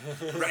she said,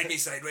 "Ride me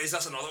sideways,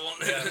 that's another one."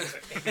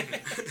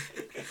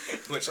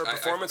 Which her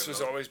performance has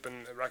always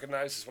been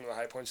recognised as one of the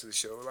high points of the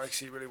show. Like,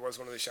 she really was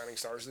one of the shining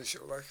stars of the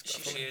show. Like,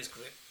 she is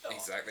great.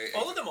 Exactly.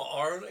 All of them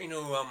are, you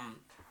know,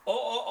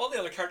 all the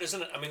other characters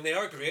in it. I mean, they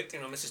are great.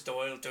 You know, Mrs.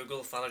 Doyle,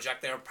 Dougal, Father Jack,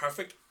 they are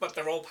perfect, but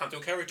they're all panto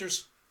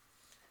characters.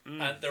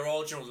 And they're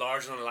all, you know,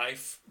 larger than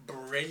life,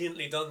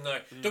 brilliantly done. Now,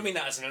 don't mean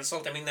that as an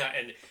insult. I mean that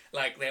in,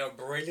 like, they are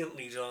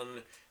brilliantly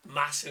done,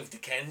 massive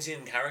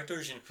Dickensian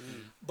characters. And,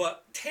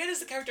 but Ted is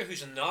the character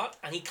who's not,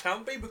 and he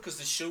can't be because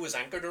the show is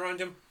anchored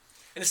around him.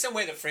 In the same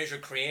way that Fraser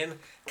Crane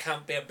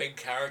can't be a big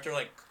character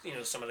like, you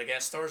know, some of the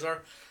guest stars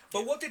are.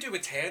 But what they do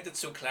with Ted that's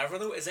so clever,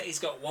 though, is that he's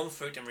got one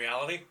foot in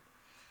reality.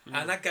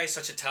 And that guy's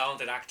such a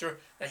talented actor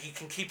that he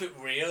can keep it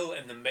real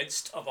in the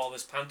midst of all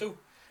this panto.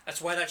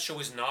 That's why that show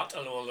is not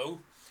a low.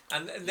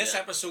 And in this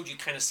episode, you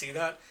kind of see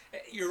that.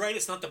 You're right,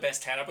 it's not the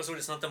best Ted episode,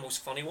 it's not the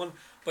most funny one,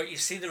 but you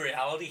see the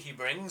reality he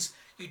brings.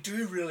 You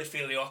do really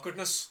feel the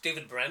awkwardness.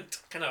 David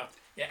Brent, kind of,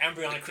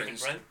 embryonic David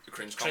Brent. The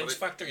cringe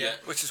factor,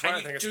 Which is why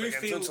I think it's a big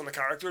influence on the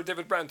character of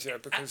David Brent,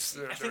 because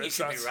I think you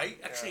could be right,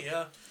 actually,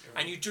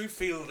 And you do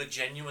feel the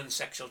genuine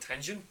sexual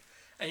tension,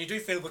 and you do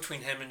feel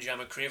between him and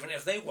Gemma Craven,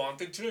 if they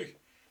wanted to,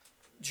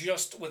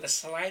 just with the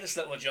slightest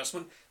little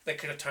adjustment, they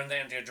could have turned that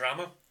into a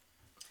drama.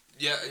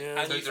 Yeah,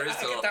 there is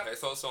still a lot of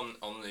pathos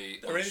on the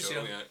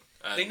show.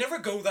 They never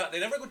go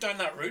down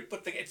that route,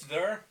 but it's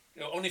there.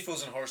 You know, only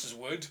fools and horses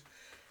would.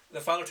 The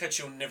Father Ted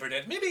show never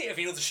did. Maybe if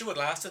the show had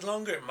lasted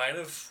longer, it might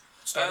have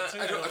started.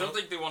 I don't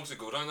think they wanted to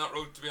go down that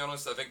road. To be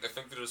honest, I think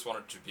they just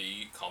wanted to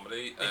be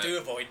comedy. They do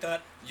avoid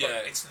that.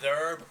 But it's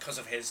there because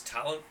of his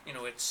talent. You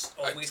know, it's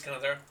always kind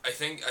of there. I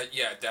think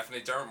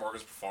definitely Dermot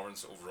Morgan's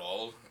performance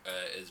overall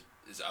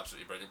is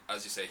absolutely brilliant.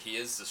 As you say, he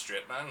is the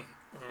straight man,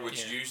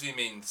 which usually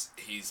means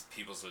he's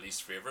people's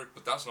least favourite,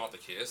 but that's not the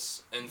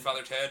case in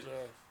Father Ted.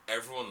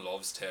 Everyone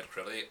loves Ted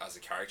Crilly as a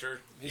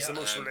character. He's the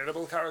most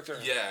relatable character.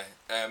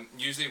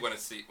 Usually when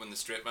the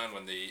straight man,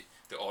 when the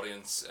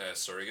audience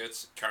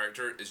surrogate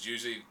character is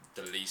usually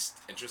the least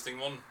interesting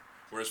one,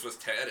 whereas with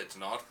Ted it's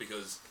not,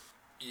 because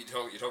you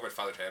talk about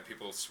Father Ted,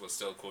 people will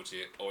still quote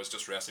you, "Oh, it's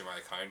just wrestling my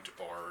account,"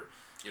 or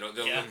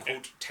they'll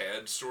quote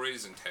Ted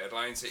stories and Ted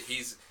lines.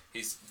 He's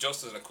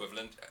just as an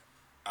equivalent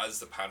as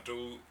the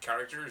panto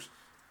characters,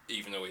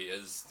 even though he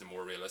is the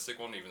more realistic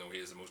one, even though he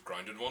is the most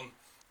grounded one.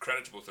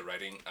 Credit to both the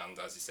writing and,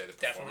 as you say, the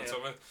performance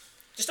of it.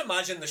 Just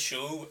imagine the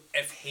show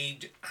if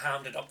he'd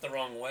hammed it up the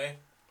wrong way,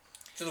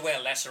 to the way a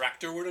lesser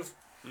actor would have.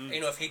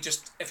 You know,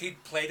 if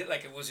he'd played it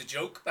like it was a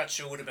joke, that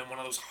show would have been one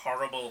of those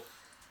horrible.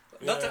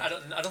 Not that,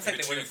 I don't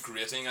think they would have.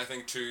 Grating, I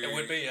think. It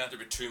would be, There'd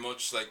be too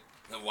much like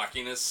the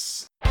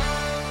wackiness.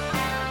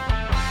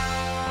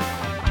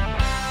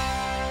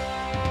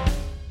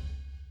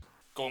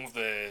 Going with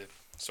the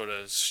sort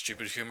of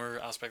stupid humour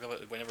aspect of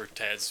it, whenever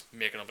Ted's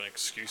making up an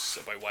excuse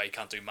about why he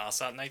can't do mass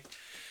that night,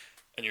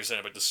 and you're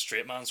saying about the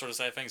straight man sort of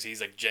side of things,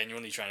 he's like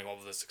genuinely trying to come up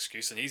with this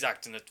excuse, and he's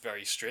acting it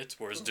very straight,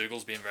 whereas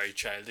Dougal's being very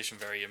childish and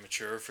very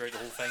immature throughout the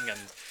whole thing. And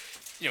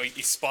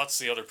he spots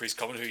the other priest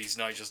coming, who he's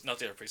now just not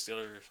the other priest,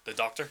 the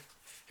doctor.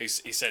 He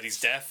said he's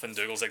deaf, and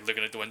Dougal's like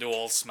looking out the window,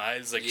 all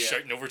smiles, like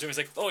shouting over to him. He's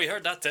like, "Oh, you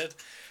heard that, Ted?"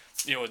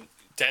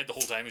 Ted the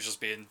whole time is just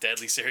being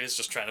deadly serious,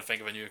 just trying to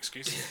think of a new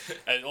excuse.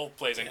 And it all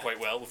plays in quite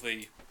well with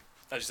the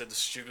as you said, the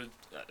stupid,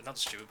 not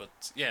stupid,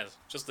 but yeah,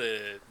 just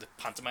the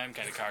pantomime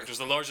kind of characters,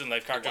 the larger than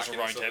life characters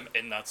around him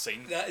in that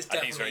scene. That is and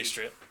he's very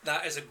straight.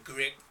 That is a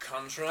great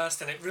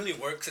contrast, and it really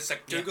works. It's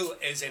like Dougal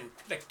is in,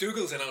 like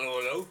Dougal's in a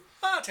low.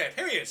 Ah, Ted,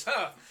 here he is.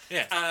 Ah.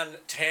 Yeah. And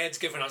Ted's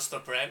giving us the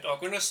Brent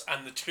awkwardness,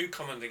 and the two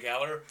coming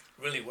together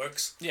really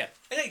works. Yeah.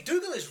 And like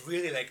Dougal is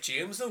really like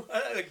James though.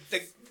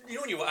 Like you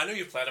know when I know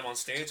you've played him on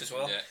stage as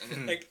well.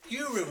 Yeah. Like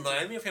you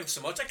remind me of him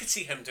so much. I could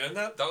see him doing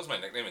that. That was my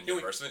nickname in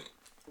university.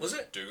 Was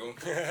it? Dougal.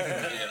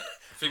 Yeah.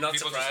 Not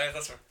surprised.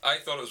 That's right. I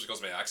thought it was because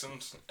of my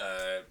accent,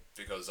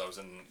 because I was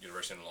in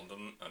university in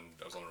London and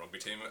I was on a rugby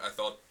team. I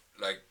thought,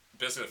 like,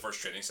 basically the first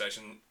training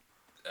session,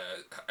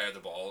 I had the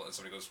ball and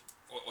somebody goes,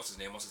 what's his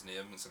name? And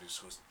somebody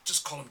just goes,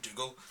 just call him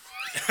Dougal.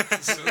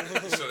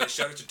 so they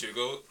shouted to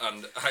Dougal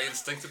and I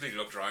instinctively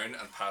looked around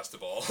and passed the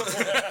ball.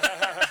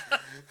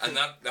 And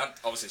that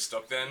obviously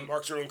stuck then.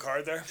 Marked your own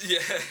card there. Yeah,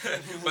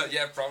 but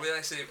yeah, probably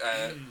actually.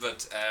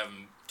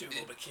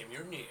 Dougal became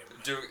your name.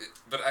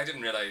 But I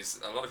didn't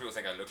realise, a lot of people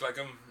think I look like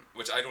him,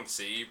 which I don't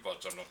see,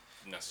 but I'm not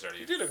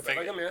necessarily. You do look a bit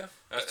like him, yeah.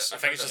 I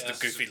think it's just the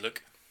goofy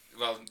look.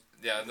 Well,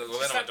 yeah,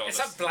 It's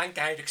that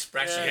blank-eyed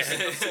expression.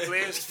 Yeah, it's the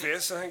glazed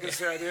face, I think is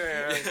the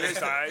idea. Yeah,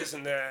 glazed eyes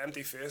and the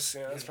empty face.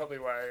 Yeah, that's probably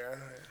why.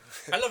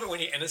 I love it when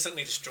he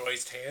innocently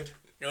destroys Ted.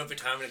 You know, every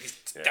time like he's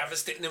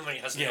devastating him when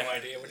he has no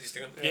idea what he's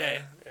doing.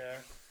 Yeah.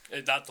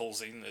 Yeah. That whole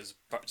scene is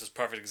just a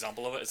perfect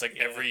example of it. It's like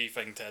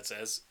everything Ted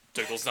says,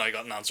 Dougal's now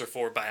got an answer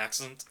for by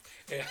accident.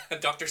 Yeah, and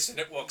Dr.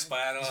 Sinnott walks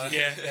by and all.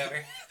 Yeah.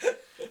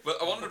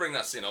 But I wanted to bring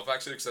that scene up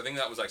actually because I think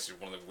that was actually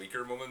one of the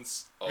weaker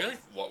moments of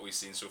what we've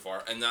seen so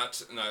far. And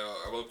that, now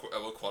I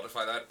will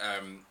quantify that.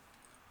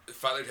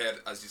 Father Ted,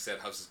 as you said,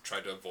 has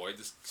tried to avoid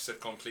the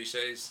sitcom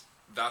cliches.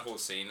 That whole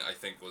scene, I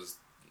think, was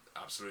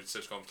absolute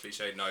sitcom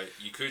cliche. Now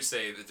you could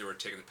say that they were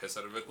taking the piss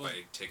out of it by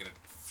taking it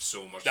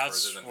so much further than.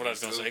 That's what I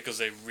was going to say, because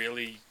they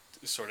really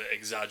sort of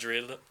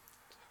exaggerated it.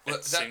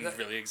 It seemed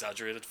really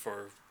exaggerated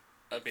for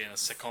being a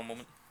sitcom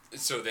moment.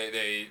 So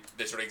they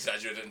sort of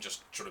exaggerated it and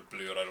just sort of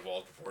blew it out of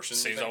all proportion.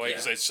 Seems that way,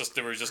 because it's just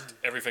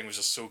everything was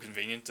just so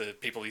convenient. The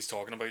people he's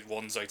talking about,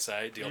 one's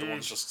outside, the other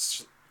one's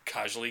just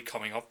casually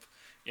coming up.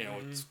 You know,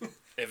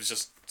 it was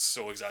just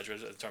so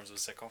exaggerated in terms of a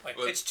sitcom. Like,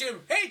 it's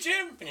Jim. Hey,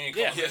 Jim. And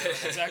you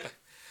Exactly.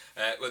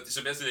 Well,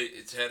 so basically,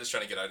 Ted is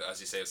trying to get out,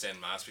 as you say, of saying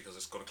mass because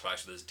it's going to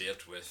clash with his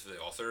date with the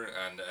author,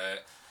 and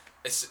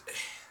it's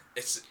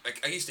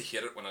like I used to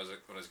hate it when I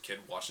was a kid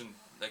watching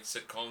like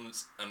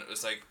sitcoms, and it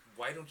was like,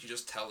 why don't you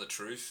just tell the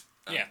truth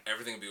and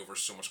everything will be over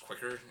so much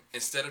quicker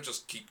instead of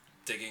just keep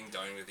digging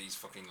down with these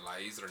fucking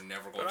lies that are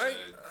never going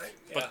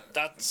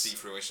to see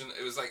fruition.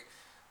 It was like,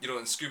 you know,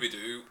 in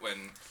Scooby-Doo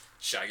when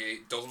Shaggy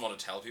doesn't want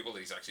to tell people that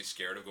he's actually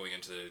scared of going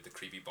into the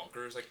creepy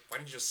bunker. It's like, why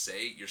don't you just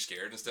say you're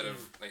scared instead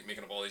of like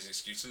making up all these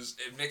excuses?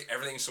 It'd make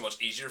everything so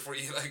much easier for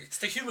you. Like, it's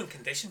the human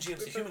condition,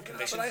 James. The human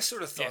condition. But I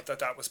sort of thought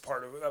that was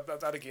part of it.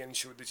 That again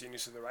showed the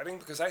genius of the writing,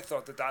 because I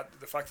thought that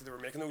the fact that they were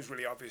making those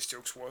really obvious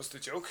jokes was the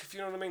joke. If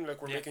you know what I mean,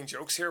 like we're making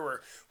jokes here.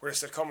 We're a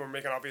sitcom. We're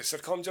making obvious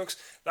sitcom jokes.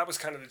 That was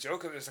kind of the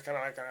joke. It was kind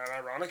of like an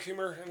ironic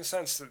humor in a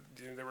sense that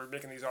they were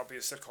making these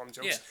obvious sitcom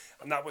jokes,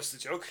 and that was the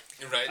joke.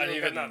 Right. And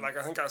even that, like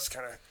I think that's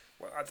kind of.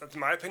 Well, that's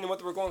my opinion what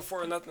they were going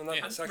for in that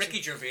section.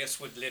 Ricky Gervais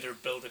would later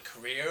build a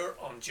career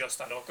on just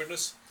that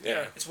awkwardness.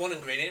 Yeah. It's one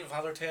ingredient of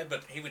Father Ted,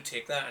 but he would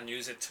take that and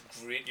use it to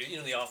create, you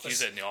know, The Office.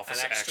 Use it in The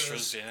Office,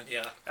 extras,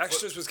 yeah.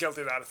 Extras was guilty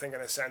of that, I think,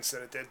 in a sense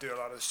that it did do a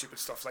lot of stupid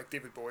stuff, like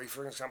David Bowie,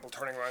 for example,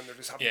 turning around, they're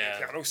just having the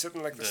piano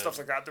sitting, like the stuff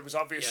like that. There was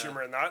obvious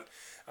humour in that.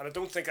 And I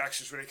don't think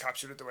Extras really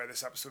captured it the way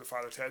this episode of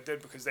Father Ted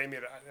did, because they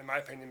made, in my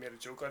opinion, made a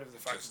joke out of the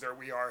fact that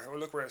we are, oh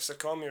look, we're a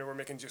sitcom, you know, we're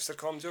making just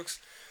sitcom jokes.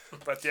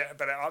 But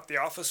The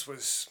Office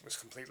was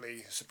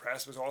completely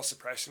suppressed. It was all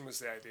suppression was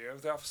the idea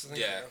of The Office, I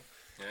think.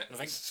 I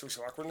think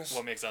social awkwardness.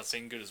 What makes that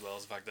scene good as well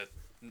is the fact that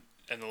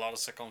in a lot of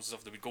sitcoms and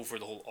stuff, they would go for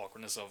the whole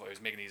awkwardness of I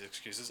was making these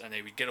excuses, and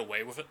they would get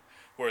away with it.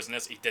 Whereas in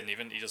this, he didn't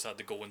even. He just had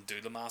to go and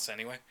do the mass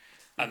anyway,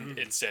 and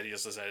instead he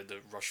just decided to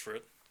rush for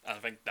it. And I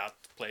think that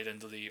played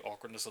into the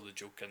awkwardness of the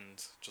joke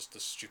and just the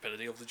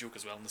stupidity of the joke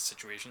as well in this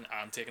situation,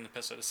 and taking the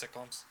piss out of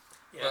sitcoms.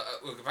 Yeah. Well,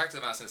 we'll go back to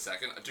the mass in a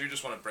second. I do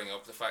just want to bring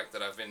up the fact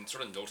that I've been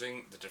sort of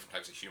noting the different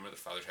types of humour that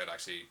Father Ted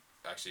actually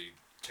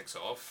kicks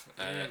off.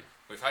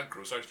 We've had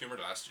gross out humour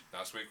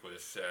last week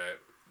with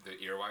the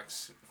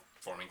earwax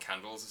forming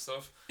candles and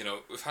stuff. You know,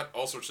 we've had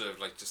all sorts of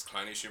like just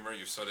clownish humour.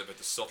 You've said about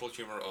the subtle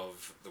humour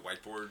of the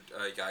whiteboard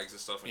gags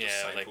and stuff, and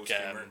just signpost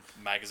humour.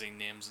 Magazine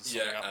names and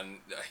stuff. Yeah, and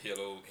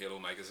Halo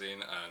magazine,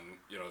 and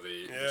you know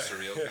the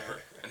surreal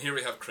humour. And here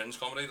we have cringe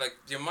comedy. Like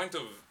the amount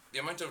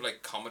of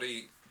like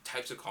comedy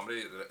types of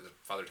comedy that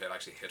Father Ted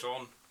actually hit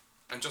on,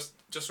 and just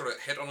sort of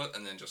hit on it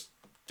and then just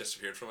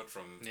disappeared from it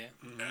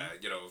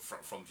you know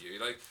from view.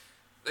 Like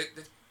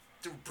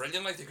they were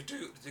brilliant. Like they could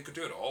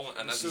do it all,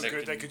 and that's so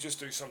good. They could just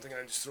do something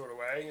and then just throw it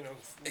away. You know.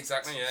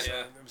 Exactly. Yeah. So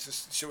it was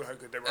just showing how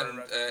good they were. And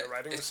the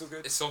writing was so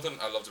good. It's something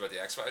I loved about the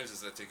X-Files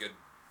is that they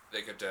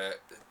could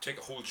take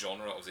a whole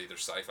genre of either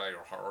sci-fi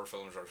or horror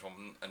films or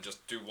something and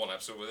just do one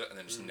episode with it and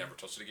then just never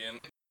touch it again.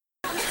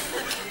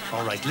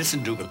 All right,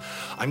 listen, Dougal.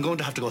 I'm going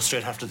to have to go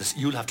straight after this.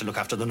 You'll have to look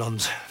after the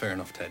nuns. Fair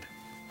enough, Ted.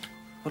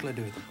 What'll I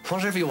do with them?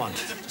 Whatever you want.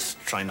 Just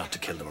try not to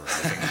kill them or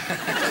anything.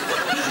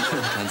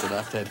 No chance of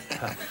that, Ted.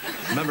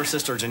 Remember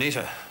Sister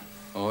Janita?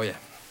 Oh, yeah.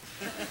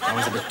 I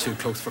was a bit too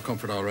close for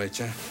comfort, all right,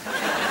 yeah?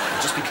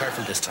 Just be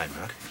careful this time,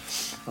 Mark.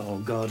 Oh,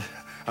 God.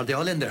 Are they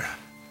all in there?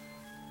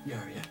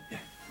 Yeah.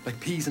 Like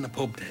peas in a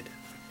pub, Ted.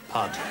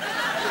 Pod.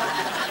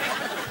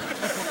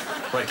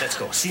 Right, let's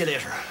go. See you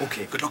later.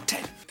 Okay, good luck,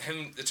 Ted.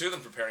 The two of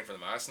them preparing for the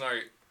mass. Now,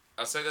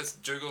 I'll say this,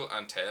 Dougal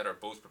and Ted are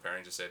both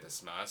preparing to say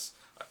this mass.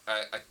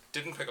 I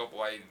didn't pick up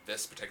why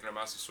this particular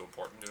mass is so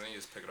important. Didn't you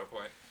just pick it up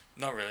why?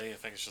 Not really. I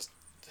think it's just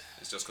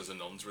because the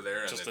nuns were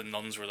there. the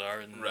nuns were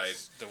there and right.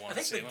 they wanted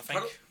to see them, I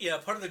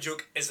think. Part of the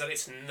joke is that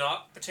it's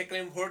not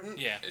particularly important.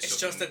 Yeah. It's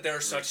just that they're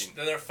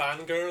they're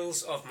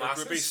fangirls of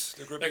masses.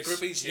 They're groupies. They're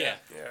groupies, yeah.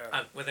 Yeah.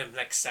 And with them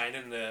like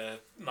signing the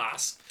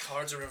mass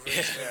cards or whatever.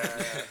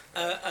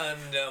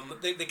 Yeah.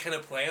 They kind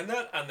of play on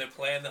that, and they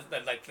play on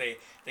that like they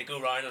go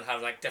around and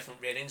have like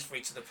different ratings for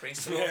each of the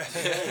priests. And all.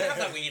 They have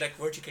that wee like,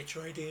 where'd you get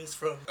your ideas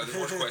from? The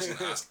worst question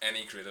to ask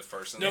any creative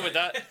person. No, but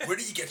that where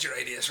do you get your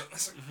ideas from?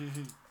 It's like,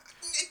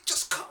 it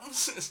just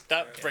comes.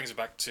 That brings it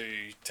back to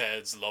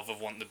Ted's love of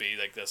wanting to be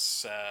like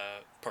this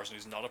person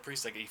who's not a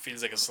priest. Like he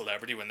feels like a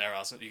celebrity when they're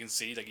asked it. You can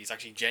see like he's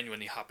actually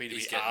genuinely happy to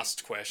be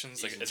asked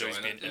questions, like as though he's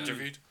being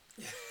interviewed.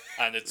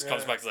 And it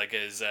comes back to like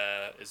his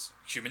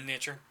human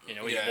nature. You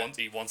know,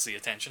 he wants the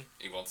attention.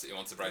 He wants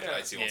the bright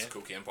lights. He wants the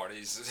cocaine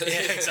parties.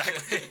 Yeah,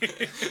 exactly.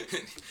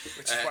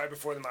 Which is why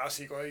before the mass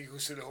he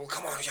goes through the whole,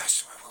 come on,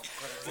 yes.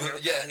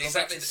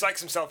 Exactly. He psychs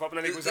himself up and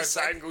then he goes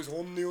outside and goes,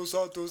 Neo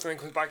Santos, and then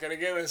comes back in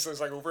again, and so it's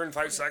like over in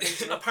 5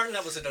 seconds. Apparently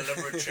that was a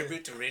deliberate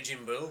tribute to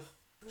Raging Bull.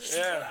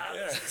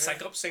 Yeah.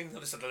 Psych up scene, that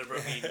was a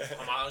deliberate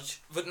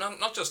homage. But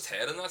not just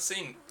Ted in that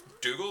scene.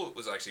 Dougal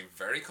was actually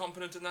very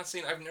competent in that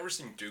scene. I've never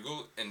seen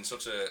Dougal in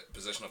such a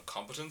position of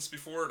competence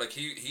before. Like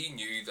he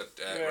knew that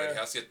right, he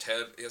has to get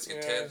Ted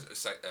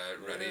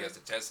ready. He has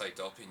to Ted psyched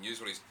up. He knows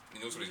what he's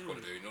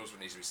going to do. He knows what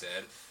needs to be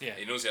said. Yeah.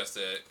 He knows he has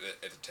to.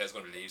 Ted's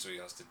going to leave, so he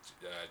has to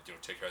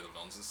take care of the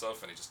nuns and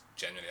stuff. And he just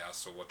genuinely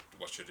asks, so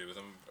what should I do with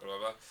them? Blah, blah,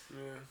 blah.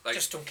 Yeah. Like,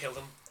 just don't kill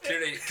them.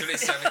 Clearly,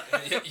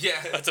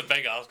 yeah. That's a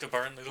big ask,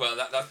 apparently. Well,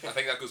 I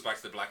think that goes back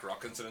to the Black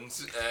Rock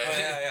incident.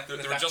 They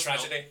were just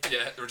tragedy.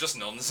 They were just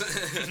nuns.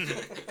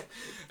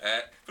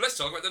 But let's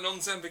talk about the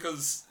nuns then,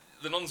 because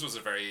the nuns was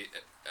a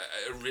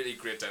really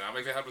great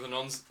dynamic they had with the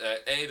nuns.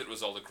 That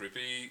was all the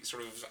groupie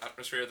sort of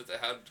atmosphere that they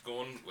had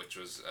going, which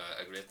was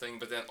a great thing.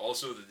 But then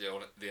also that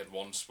they had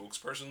one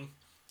spokesperson.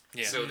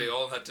 Yeah. So they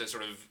all had to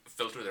sort of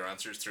filter their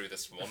answers through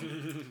this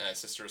one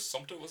Sister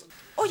Sumpta, was it?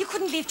 Oh, you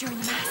couldn't leave during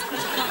the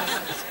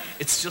mass.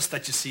 It's just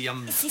that you see,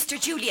 Sister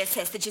Julia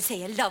says that you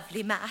say a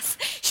lovely mass.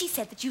 She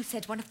said that you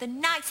said one of the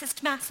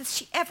nicest masses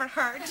she ever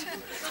heard.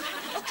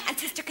 And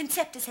Sister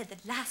Concepta said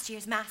that last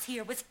year's mass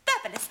here was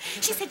fabulous.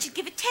 She said she'd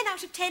give it 10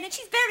 out of 10, and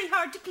she's very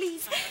hard to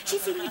please.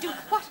 She's seen you do,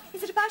 what,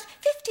 is it about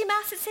 50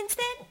 masses since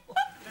then?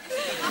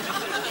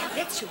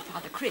 Let's show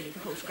Father Crilly the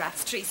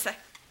photographs, Teresa.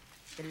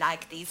 You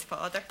like these,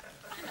 Father?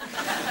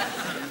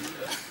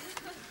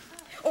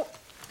 Oh,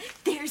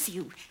 there's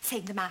you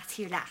saying the mass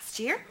here last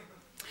year.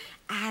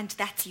 And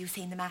that's you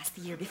saying the mass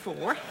the year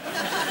before.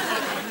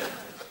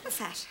 What's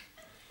that?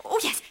 Oh,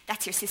 yes,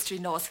 that's your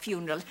sister-in-law's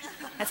funeral.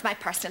 That's my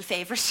personal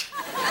favourite.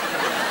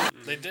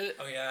 They did it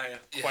yeah.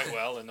 quite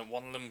well, and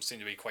one of them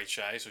seemed to be quite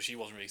shy, so she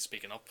wasn't really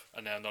speaking up.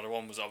 And then another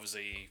one was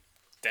obviously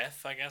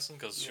deaf, I guess,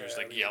 because she was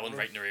like yelling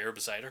right in her ear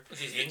beside her.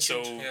 She's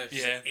ancient. So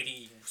she's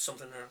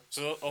 80-something.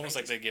 So almost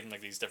like they gave them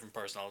like these different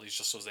personalities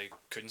just so they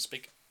couldn't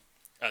speak,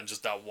 and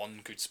just that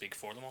one could speak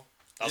for them all.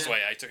 That's the way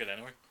I took it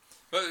anyway.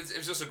 Well, it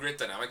was just a great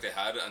dynamic they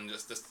had, and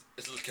just this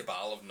little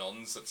cabal of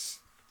nuns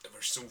that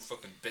were so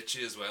fucking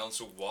bitchy as well and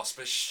so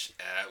waspish.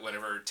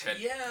 Whenever Ted,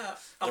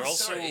 they're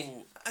also.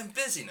 I'm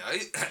busy now.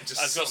 I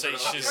was gonna say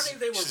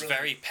she's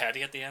very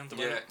petty at the end.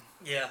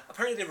 Yeah.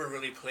 Apparently they were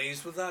really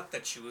pleased with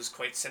that she was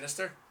quite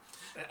sinister.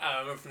 I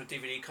remember from the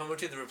DVD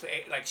commentary, they were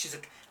like she's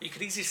you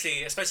could easily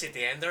see, especially at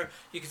the end there,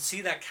 you could see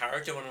that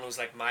character in one of those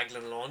like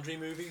Magdalene Laundry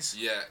movies.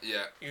 Yeah.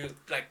 You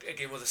like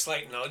again with a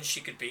slight nudge,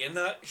 she could be in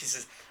that. She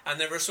says, and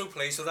they were so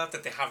pleased with that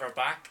they have her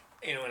back,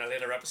 in a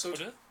later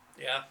episode. Oh,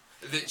 yeah.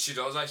 She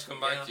does actually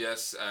come back.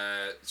 Yes,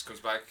 she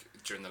comes back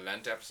during the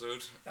Lent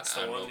episode. That's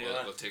the one.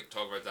 We'll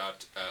talk about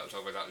that. I'll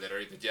talk about that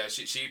later. But yeah,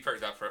 she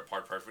picked that part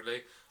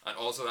perfectly, and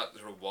also that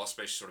sort of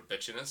waspish sort of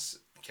bitchiness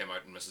came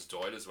out in Mrs.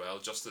 Doyle as well.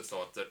 Just the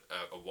thought that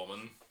a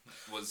woman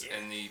was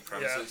in the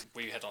premises.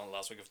 We hit on it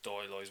last week of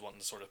Doyle always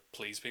wanting to sort of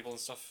please people and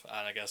stuff,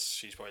 and I guess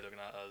she's probably looking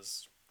at it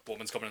as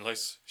woman's coming in the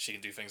house. She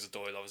can do things that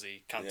Doyle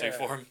obviously can't do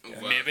for him.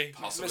 Well, maybe.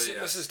 Possibly,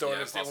 Mrs.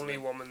 Doyle is the only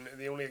woman,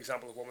 the only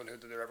example of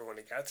womanhood that they're ever going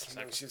to get.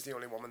 Exactly. She's the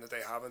only woman that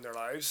they have in their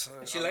lives.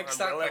 And she likes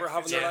that. Will ever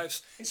have in their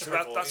lives. So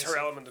that's her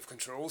element of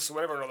control. So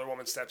whenever another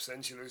woman steps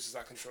in, she loses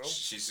that control.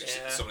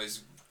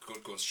 Somebody's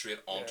going straight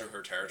onto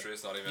her territory.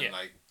 It's not even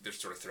like they're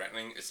sort of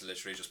threatening. It's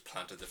literally just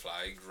planted the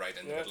flag right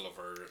in the middle of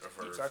her.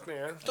 Exactly.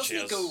 Yeah. Doesn't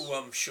he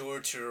go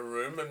sure to her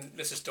room and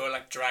Mrs. Doyle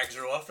like drags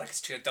her off like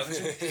it's to a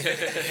dungeon?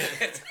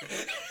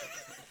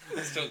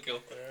 It's still cool.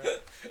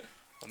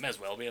 I may as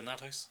well be in that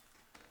house.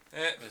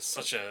 It's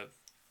such a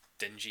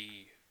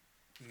dingy,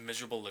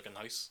 miserable looking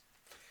house.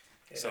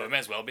 Yeah. So it may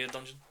as well be a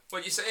dungeon.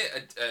 Well, you say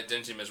a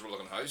dingy, miserable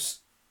looking house.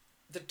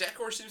 The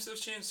decor seems to have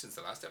changed since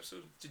the last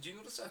episode. Did you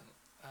notice that?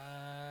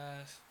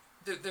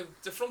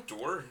 The front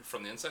door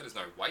from the inside is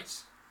now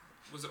white.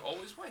 Was it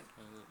always white?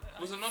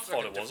 Was it not? I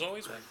thought it was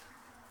always white.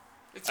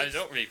 I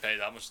don't really pay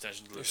that much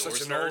attention to the You're doors.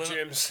 such a nerd,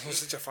 James. You're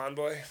such a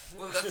fanboy.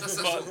 Well, that's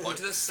the whole point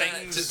of this.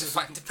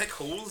 To pick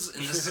holes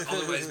in this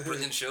otherwise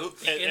brilliant show.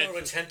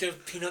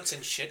 Inattentive peanuts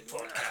and shit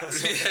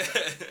podcast.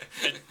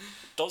 It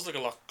does look a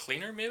lot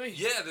cleaner, maybe.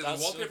 Yeah, the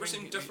wallpaper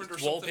seemed different or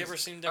something. Wallpaper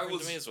seemed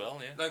different to me as well.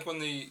 Yeah. Like when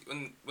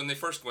they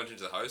first went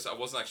into the house, I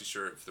wasn't actually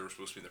sure if they were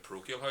supposed to be in the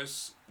parochial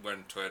house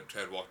when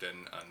Ted walked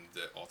in and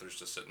the author's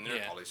just sitting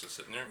there, Polly's just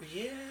sitting there.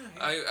 Yeah.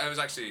 I was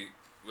like,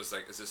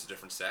 is this a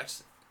different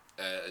set?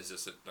 Is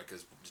this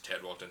has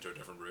Ted walked into a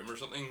different room or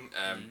something?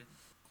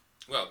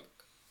 Well,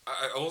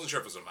 I wasn't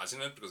sure if I was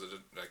imagining it because I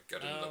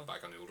didn't look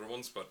back on the older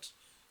ones, but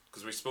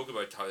because we spoke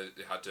about how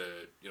they had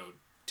to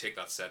take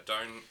that set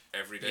down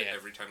every day,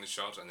 every time they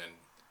shot, and then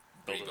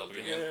rebuild it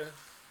again. Yeah.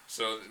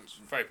 So it's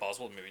very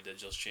possible maybe they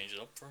just changed it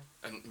up for him.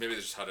 And maybe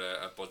they just had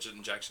a budget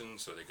injection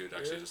so they could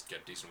actually just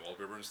get decent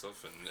wallpaper and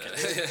stuff. And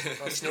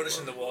I was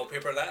noticing the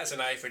wallpaper. That is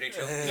an eye for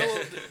detail.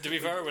 No, to be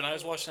fair, when I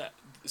was watching it,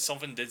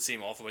 something did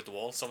seem off about the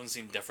wall. Something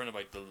seemed different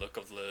about the look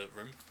of the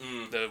room.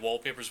 The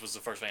wallpapers was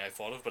the first thing I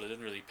thought of, but I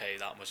didn't really pay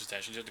that much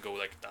attention to it to go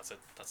like, that's it.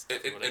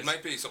 It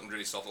might be something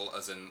really subtle,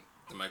 as in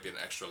there might be an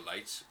extra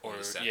light on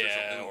the set or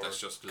something that's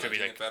just could be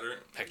like it better.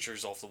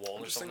 Pictures off the wall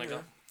or something like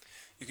that.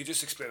 You could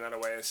just explain that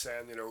away as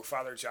saying,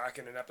 Father Jack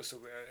in an episode,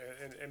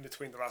 in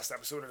between the last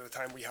episode at a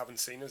time we haven't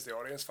seen as the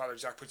audience, Father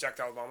Jack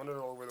projectile vomited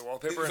all over the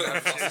wallpaper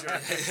and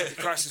he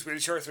crashed his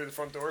wheelchair through the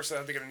front door, so they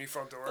had to get a new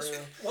front door.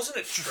 Wasn't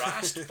it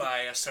trashed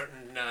by a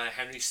certain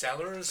Henry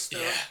Sellers? Yeah,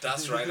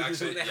 that's right,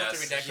 actually. They have to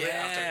redecorate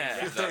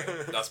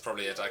after. That's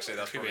probably it, actually.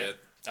 That's probably it.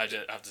 I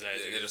have to say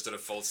they just did a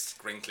full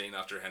screen clean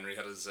after Henry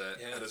had his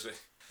way.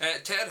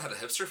 Ted had a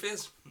hipster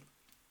phase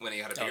when he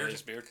had a beard.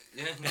 His beard.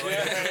 Yeah.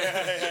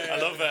 I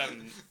love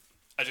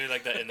I do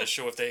like that in the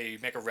show, if they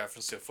make a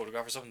reference to a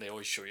photograph or something, they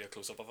always show you a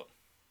close-up of it.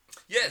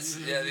 Yes,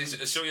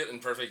 they show you it in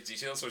perfect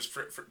detail. So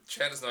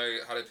Chad has now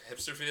had a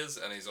hipster phase,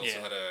 and he's also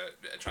had a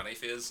tranny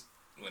phase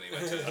when he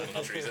went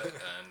to Teresa,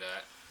 and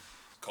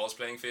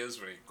cosplaying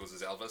phase where he goes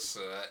as Elvis.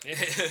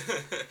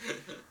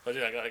 But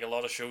yeah, like a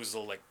lot of shows,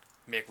 they'll like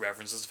make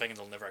references to things,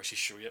 they'll never actually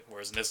show you.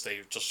 Whereas in this, they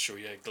just show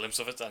you a glimpse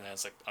of it, and then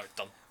it's like, alright,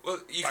 done.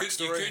 Well, you could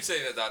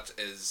say that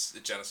is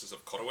the genesis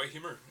of cutaway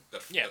humor.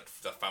 That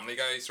Family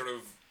Guy sort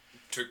of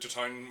took to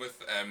town with.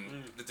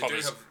 They do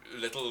have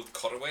little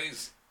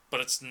cutaways,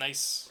 but it's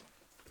nice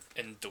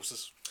in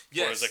doses.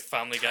 Yes, whereas like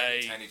Family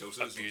Guy tiny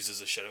doses. abuses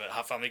the shit of it.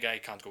 Family Guy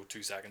can't go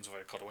 2 seconds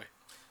without a cutaway.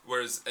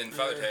 Whereas in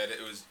Father Ted,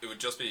 it would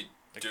just be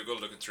Dougal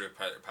looking through a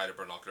pile of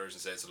binoculars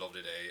and say it's a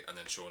lovely day, and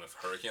then showing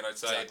a hurricane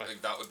outside. Exactly.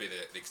 Like, that would be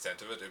the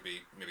extent of it. It would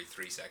be maybe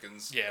 3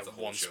 seconds. Yeah, of the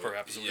whole once show. per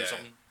episode or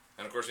something.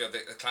 And of course we have the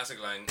classic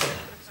line.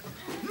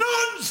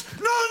 Nuns!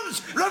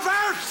 Nuns!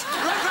 Reverse!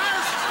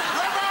 Reverse!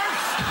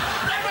 Reverse!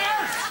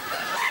 Reverse!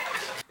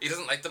 He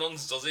doesn't like the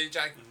nuns, does he,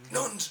 Jack?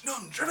 Nuns!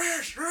 Nuns!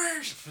 Reverse!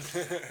 Reverse!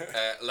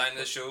 Line of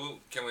the show,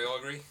 can we all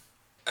agree?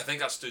 I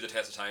think that stood the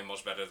test of time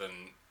much better than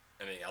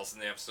anything else in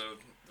the episode.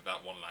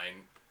 That one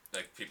line,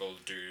 like people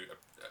do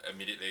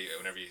immediately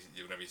whenever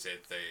you say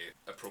it, they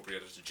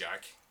appropriate it to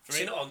Jack.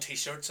 Seen it on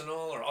T-shirts and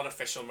all, or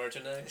unofficial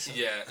merchandise.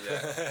 Yeah.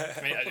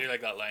 I mean, I do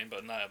like that line, but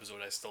in that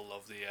episode, I still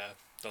love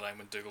the line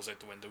when Dougal's out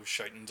the window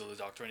shouting to the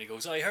doctor, and he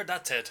goes, "Oh, you heard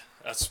that, Ted?"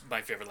 That's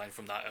my favorite line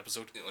from that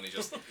episode. When he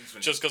just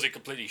because he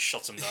completely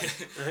shuts him down.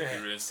 He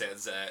ruins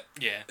Ted's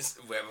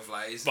web of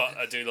lies. But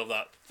I do love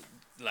that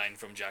line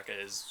from Jack. It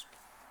is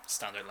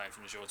standout line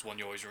from the show. It's one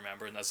you always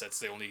remember, and that's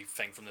the only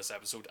thing from this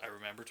episode I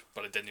remembered,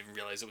 but I didn't even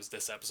realize it was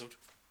this episode.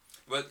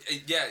 Well,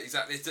 yeah,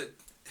 exactly.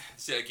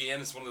 See,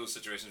 again, it's one of those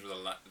situations where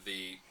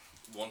the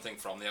one thing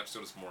from the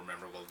episode is more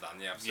memorable than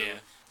the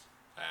episode.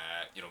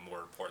 Yeah.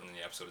 More important than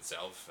the episode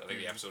itself. I think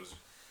the episode is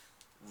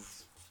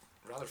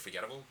rather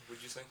forgettable,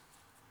 would you say?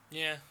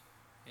 Yeah.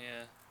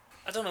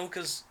 I don't know,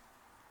 because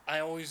I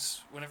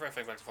always, whenever I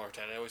think back to Father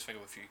Ted, I always think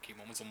of a few key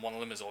moments, and one of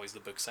them is always the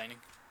book signing.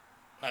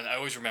 And I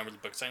always remember the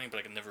book signing, but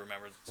I can never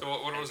remember. So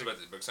what was it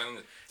about the book signing?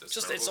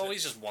 It's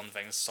always just one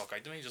thing that stuck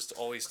out to me. Just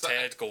always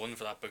Ted going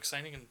for that book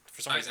signing, and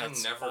for some reason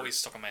it's always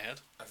stuck in my head.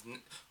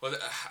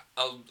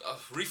 I'll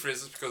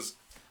rephrase this because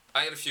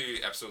I had a few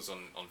episodes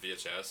on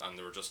VHS and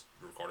they were just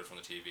recorded from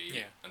the TV.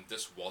 Yeah. And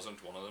this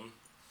wasn't one of them.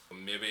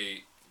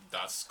 Maybe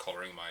that's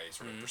colouring my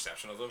sort of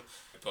perception of them.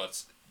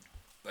 But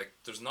like,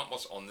 there's not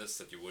much on this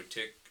that you would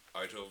take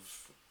out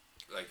of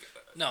like.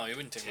 No, you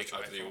wouldn't take much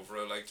out of the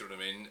overall. Like, do you know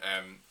what I mean?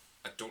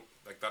 I don't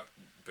like that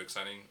book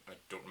signing. I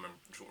don't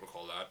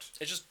recall that.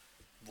 It's just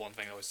one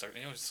thing that always starts.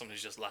 Somebody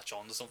just latch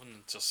on to something and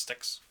it just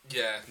sticks.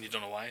 Yeah. And you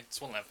don't know why. It's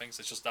one of them things.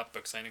 It's just that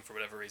book signing for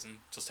whatever reason.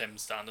 Just him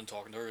standing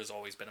talking to her has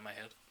always been in my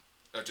head.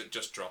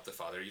 Just drop the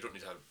father. You don't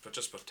need to but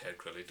just put Ted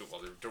Crilly.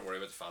 Don't worry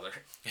about the father.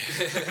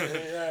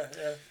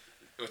 yeah.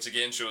 Which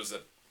again shows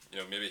that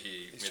maybe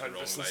he he's made trying the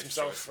wrong to distance life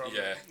himself choice. from.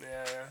 Yeah.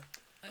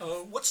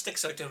 What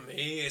sticks out to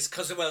me is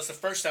because it's the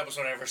first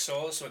episode I ever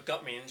saw, so it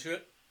got me into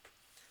it.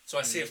 So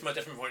I see it from a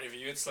different point of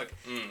view. It's like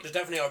there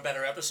definitely are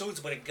better episodes,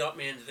 but it got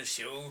me into the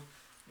show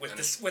with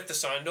the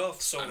sound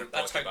off. So and it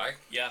that's brought you how. back.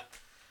 Yeah.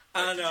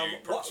 Like, And did you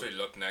purposely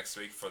look next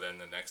week for then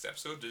the next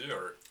episode? Did you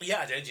or? Yeah,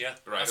 I did. Yeah.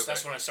 Right.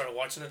 That's when I started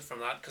watching it from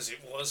that because it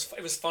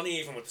was funny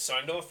even with the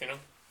sound off. You know.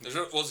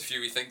 There was a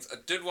few wee things. I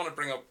did want to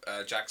bring up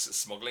Jack's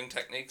smuggling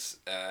techniques.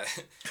 That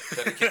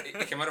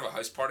he came out of a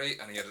house party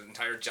and he had an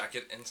entire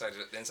jacket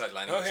the inside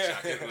lining of his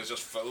jacket was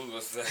just filled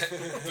with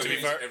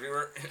booze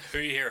everywhere. Who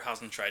here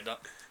hasn't tried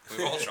that?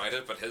 We've all tried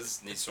it, but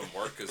his needs some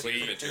work because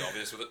he's a bit too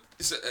obvious with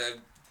it. So,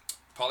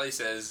 Polly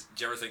says,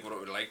 "Do you ever think what it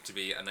would like to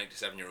be a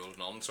 97-year-old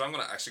nun?" So I'm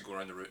going to actually go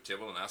around the root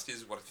table and ask you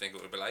what I think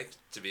it would be like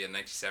to be a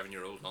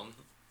 97-year-old nun.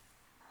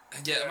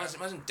 And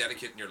imagine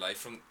dedicating your life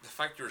from the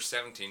fact you're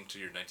 17 to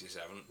you're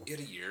 97,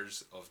 80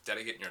 years of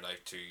dedicating your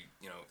life to,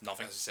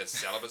 nothing. As I said,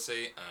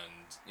 celibacy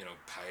and,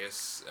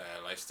 pious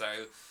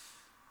lifestyle.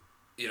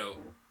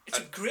 It's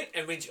a great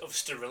image of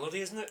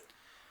sterility, isn't it?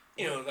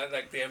 That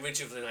like the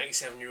image of the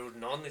 97-year-old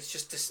nun. It's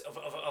just this of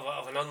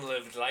an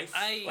unlived life.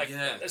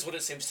 That's what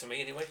it seems to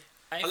me anyway.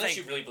 Unless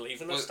you really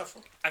believe in that stuff.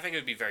 I think it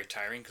would be very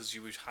tiring because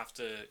you would have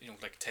to,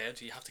 like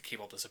Ted, you have to keep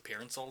up this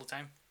appearance all the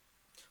time.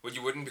 Well,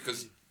 you wouldn't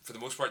because for the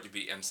most part you'd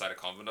be inside a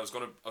convent. I was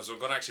gonna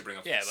actually bring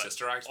up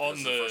Sister Act. On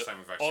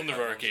the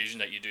rare occasion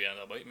that you do end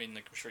up out. I mean,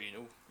 like I'm sure you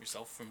know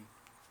yourself from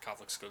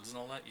Catholic schools and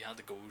all that. You had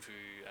to go to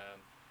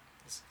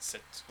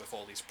sit with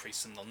all these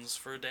priests and nuns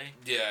for a day.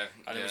 Yeah,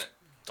 and it was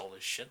dull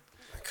as shit.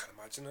 I can't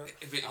imagine it.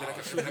 It'd be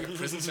like a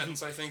prison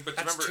sentence, I think. But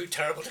that's remember, too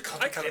terrible to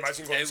I can't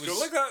imagine going to school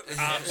like that.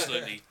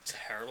 Absolutely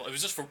terrible. It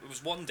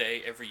was one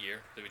day every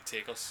year they would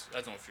take us. I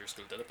don't know if your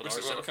school did it, but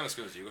what kind of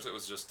school did you go to? It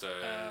was just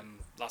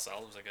La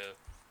Salle was like a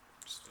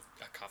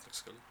Catholic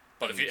school.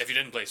 But if you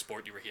didn't play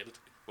sport, you were hated.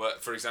 Well,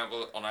 for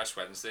example, on Ash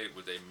Wednesday,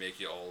 would they make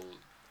you all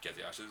get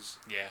the ashes?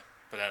 Yeah,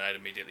 but then I'd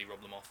immediately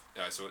rub them off.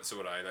 Yeah, so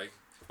would I like.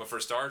 But for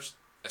stars,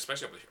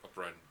 especially up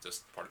around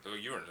this part,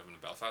 you were living in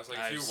Belfast. Like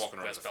if you were walking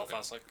around with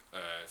Belfast,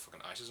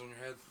 fucking ashes on your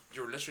head,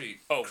 you were literally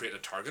creating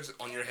a target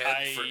on your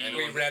head for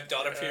anyone. A red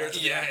dot appeared.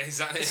 Yeah,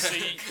 exactly.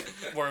 See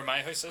where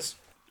my house is.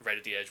 Right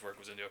at the edge where it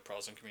goes into a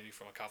Protestant community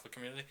from a Catholic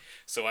community.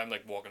 So I'm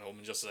like walking home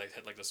and just as I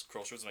hit like this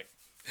crossroads, I'm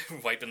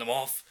like wiping them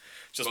off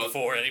just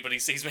before anybody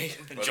sees me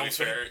and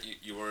jumps in.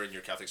 You were in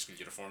your Catholic school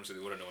uniform, so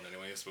they would have known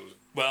anyway, I suppose.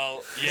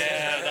 Well,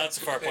 yeah, that's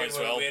a fair point as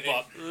well.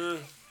 But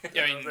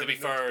I mean, to be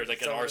fair,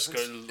 like in our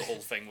school, the whole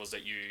thing was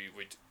that you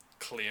would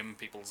claim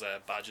people's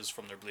badges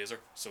from their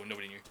blazer, so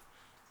nobody knew.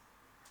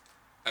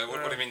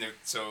 What do you mean?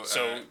 So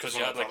because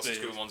you had like the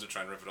school ones would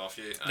try and rip it off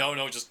you.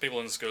 No, just people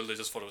in the school. They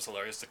just thought it was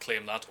hilarious to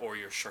claim that or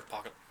your shirt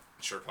pocket.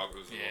 Shirt pocket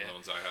was one of the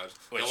ones I had.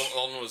 The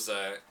other one was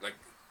like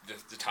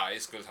the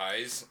ties, school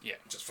ties. Yeah.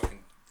 Just fucking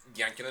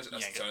yanking it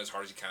as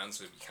hard as you can,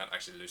 so you can't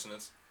actually loosen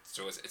it.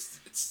 So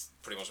it's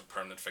pretty much a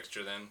permanent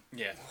fixture then.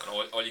 Yeah.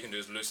 And all you can do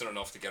is loosen it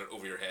enough to get it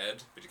over your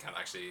head, but you can't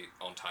actually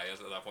untie it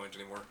at that point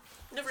anymore.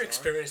 Never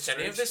experienced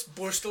any of this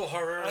Borstal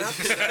horror. I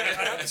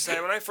have to say,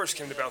 when I first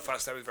came to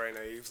Belfast, I was very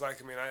naive.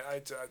 Like, I mean,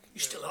 I you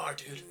still are,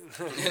 dude.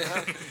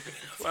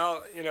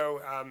 Well,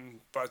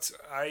 but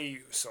I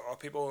saw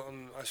people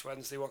on Ash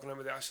Wednesday walking around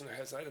with the ash on their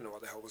heads, and I didn't know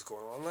what the hell was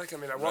going on. Like, I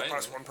mean, I walked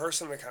past one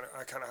person, and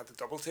I kind of had to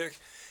double take,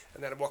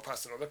 and then I walked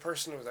past another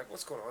person, and I was like,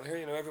 what's going on here?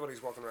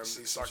 Everybody's walking around with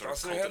these black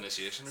dots in their head.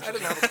 I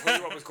didn't have a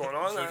clue what was going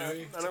on, and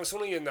it was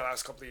only in the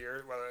last couple of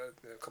years,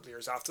 a couple of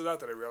years after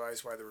that I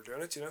realised why they were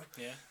doing it.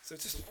 Yeah. So it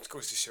just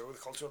goes to show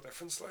the cultural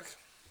difference, like.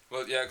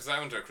 Well, yeah, because I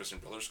went to a Christian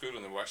Brothers school,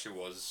 and there actually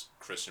was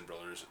Christian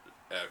Brothers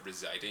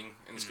residing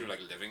in the school, like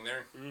living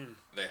there.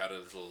 They had a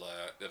little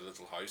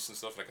house and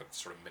stuff, like a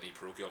sort of mini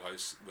parochial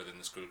house within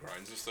the school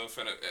grounds and stuff.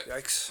 And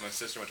yikes! My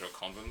sister went to a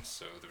convent,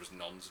 so there was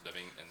nuns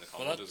living in the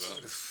convent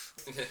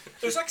as well.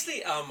 There's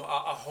actually a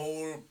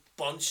whole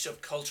bunch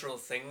of cultural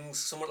things,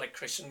 somewhat like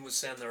Christian was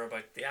saying there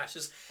about the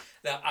ashes,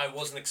 that I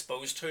wasn't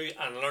exposed to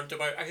and learnt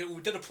about.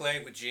 We did a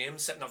play with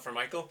James setting up for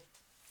Michael.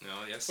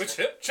 No, yes. Which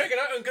check it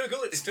out on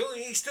Google.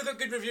 He's still got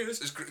good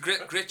reviews. It's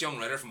great young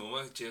writer from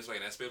Oma, James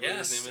Nesby.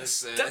 Yes, his name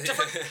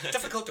is.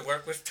 Difficult to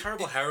work with.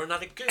 Terrible heroin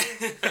addict.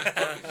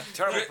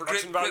 Terrible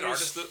production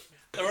values.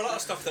 There were a lot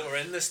of stuff that were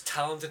in this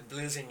talented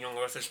blazing young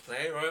author's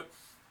play, right?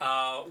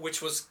 Which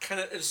was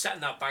it was set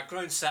in that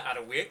background, set at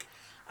a wake.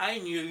 I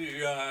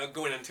knew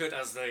going into it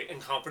as the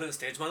incompetent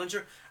stage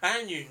manager,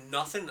 I knew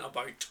nothing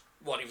about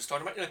what he was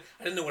talking about.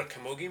 I didn't know what a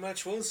camogie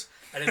match was.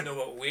 I didn't know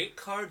what wake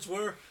cards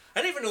were.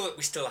 I didn't even know that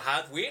we still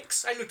had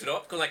wakes. I looked it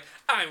up, going like,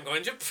 I'm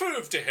going to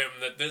prove to him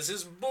that this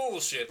is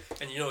bullshit.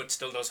 And it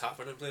still does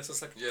happen in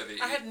places like. Yeah,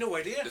 I had no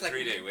idea. The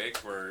 3-day wake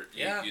where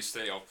you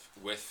stay up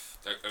with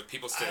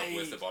people stay up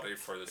with the body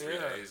for the 3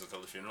 days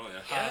until the funeral.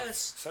 Yeah.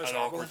 Yes. An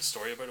awkward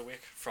story about a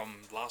wake from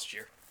last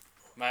year.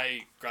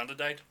 My granddad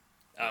died.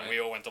 and we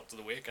all went up to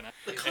the wake. And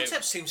the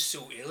concept seems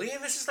so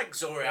alien. This is like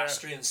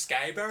Zoroastrian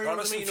sky burial.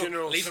 Protestant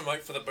funerals, leave them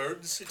out for the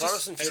birds.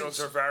 Protestant funerals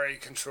are very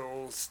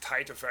controlled,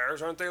 tight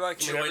affairs, aren't they?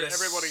 Like, I mean,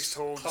 everybody's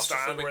told to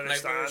stand where they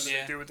stand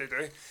and do what they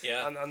do.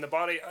 Yeah. And the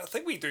body, I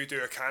think we do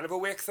a kind of a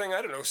wake thing.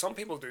 I don't know. Some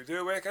people do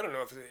a wake. I don't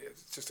know if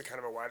it's just a kind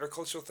of a wider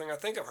cultural thing. I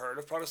think I've heard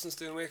of Protestants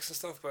doing wakes and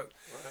stuff, but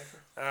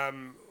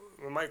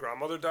when my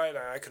grandmother died,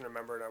 I can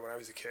remember now when I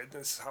was a kid,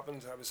 this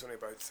happened, I was only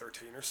about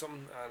 13 or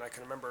something, and I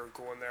can remember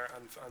going there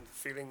and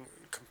feeling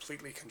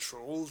completely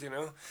controlled, you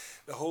know.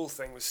 The whole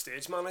thing was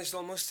stage managed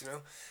almost, you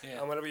know.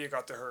 Yeah. And whenever you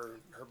got to her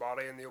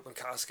body in the open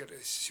casket,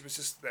 she was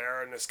just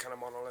there in this kind of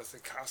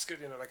monolithic casket,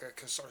 you know, like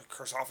a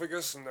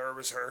sarcophagus, and there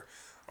was her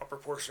upper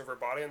portion of her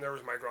body, and there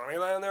was my granny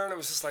lying there, and it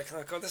was just like,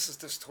 oh god, this is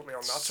just totally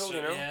unnatural,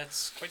 you know. Yeah,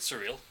 it's quite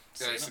surreal.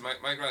 Yeah, see,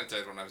 my granny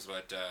died when I was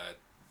about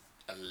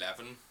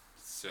 11,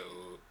 so...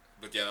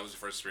 But yeah, that was the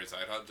first experience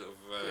I had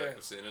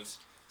of seeing it.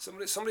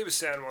 Somebody was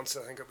saying once,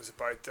 I think it was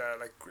about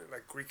like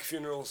Greek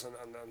funerals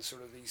and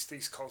sort of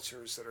these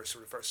cultures that are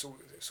sort of so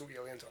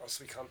alien to us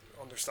we can't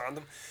understand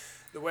them.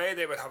 The way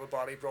they would have a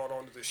body brought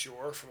onto the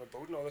shore from a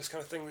boat and all this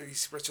kind of thing,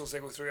 these rituals they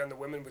go through, and the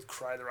women would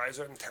cry their eyes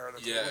out and tear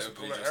their clothes and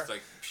pull their hair.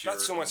 Like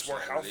that's so much more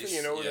healthy,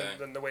 you know,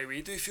 than the way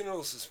we do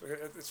funerals.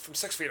 It's from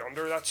 6 Feet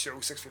Under, that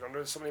show, 6 Feet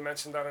Under. Somebody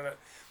mentioned that in it.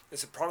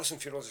 It's that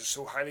Protestant funerals are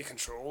so highly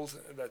controlled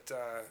that,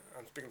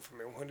 I'm speaking from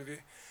my own point of view,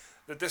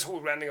 that this whole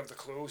rending of the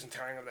clothes and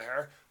tearing of the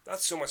hair,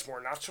 that's so much more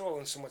natural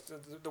and so much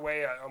the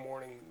way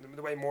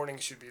the way mourning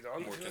should be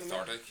done. More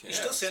cathartic. You're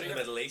still seeing in the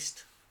Middle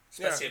East,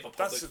 especially if a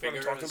public that's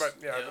figure what I'm talking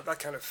about. Yeah, that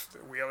kind of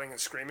wailing and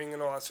screaming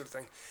and all that sort of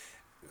thing.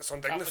 It's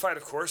undignified,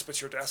 of course, but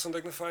your death's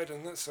undignified,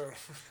 isn't it? So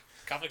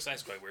Catholic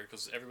science is quite weird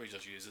because everybody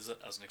just uses it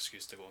as an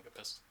excuse to go and get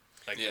pissed.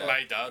 Like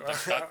my dad,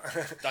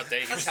 that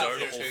day he was there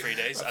the whole 3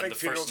 days, and the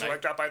first night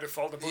like that by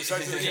default, both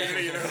sides of the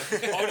community, you know.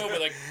 Oh no, but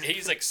like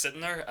he's like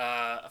sitting there.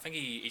 I think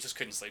he just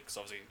couldn't sleep because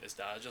obviously his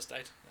dad just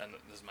died, and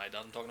this is my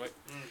dad I'm talking about.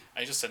 And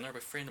he's just sitting there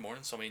about 3 a.m.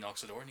 Somebody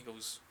knocks the door, and he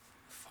goes,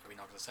 "Fuck, are we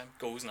knocking this time?"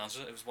 Goes and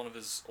answers it. It was one of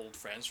his old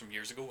friends from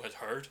years ago had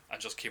heard and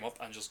just came up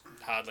and just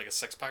had like a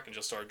 6-pack and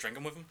just started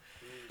drinking with him.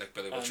 Like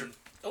Billy Butcher.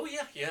 Oh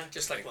yeah,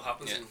 just like what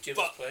happens in James'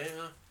 play.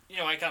 Yeah. You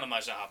know, I can't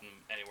imagine it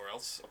happening anywhere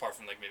else apart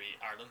from like maybe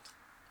Ireland,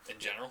 in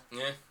general.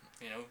 Yeah.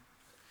 You know,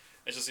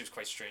 it just seems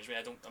quite strange to me.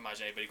 I don't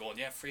imagine anybody going,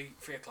 yeah, 3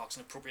 o'clock's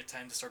an appropriate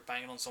time to start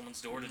banging on someone's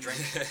door to drink.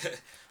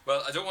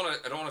 Well, I don't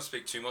want to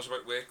speak too much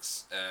about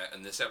wakes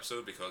in this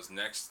episode because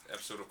next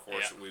episode, of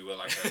course, we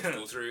will actually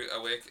go through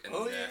a wake.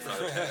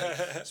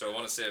 So I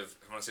want to save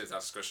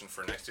that discussion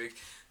for next week.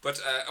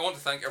 But I want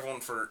to thank everyone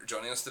for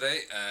joining us today.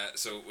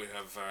 So we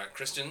have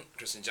Christian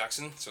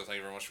Jackson. So thank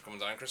you very much for coming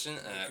down, Christian.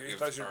 We have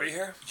pleasure to be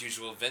here.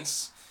 Usual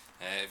Vince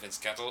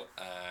Kettle,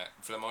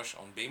 Flimosh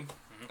on Beam.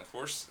 Of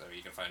course,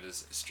 you can find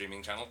his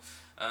streaming channel,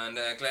 and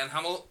Glenn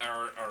Hamill,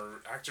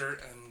 our actor,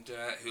 and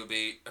who'll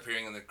be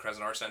appearing in the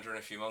Crescent Arts Centre in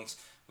a few months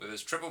with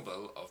his triple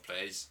bill of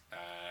plays.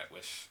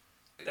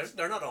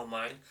 They're not all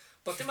mine,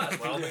 but they might as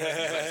well. You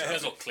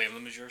guys will claim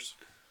them as yours.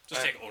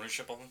 Just take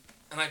ownership of them.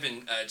 And I've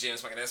been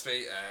James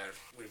McAnespy.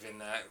 We've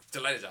been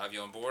delighted to have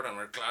you on board, and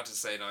we're glad to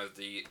say now that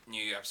the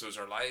new episodes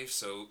are live.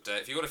 So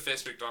if you go to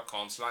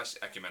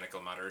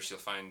facebook.com/ecumenical matters, you'll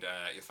find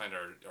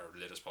our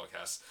latest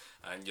podcast,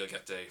 and you'll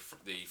get the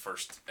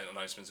first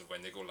announcements of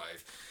when they go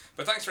live.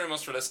 But thanks very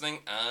much for listening,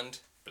 and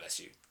bless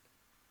you.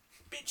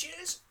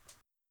 Bitches.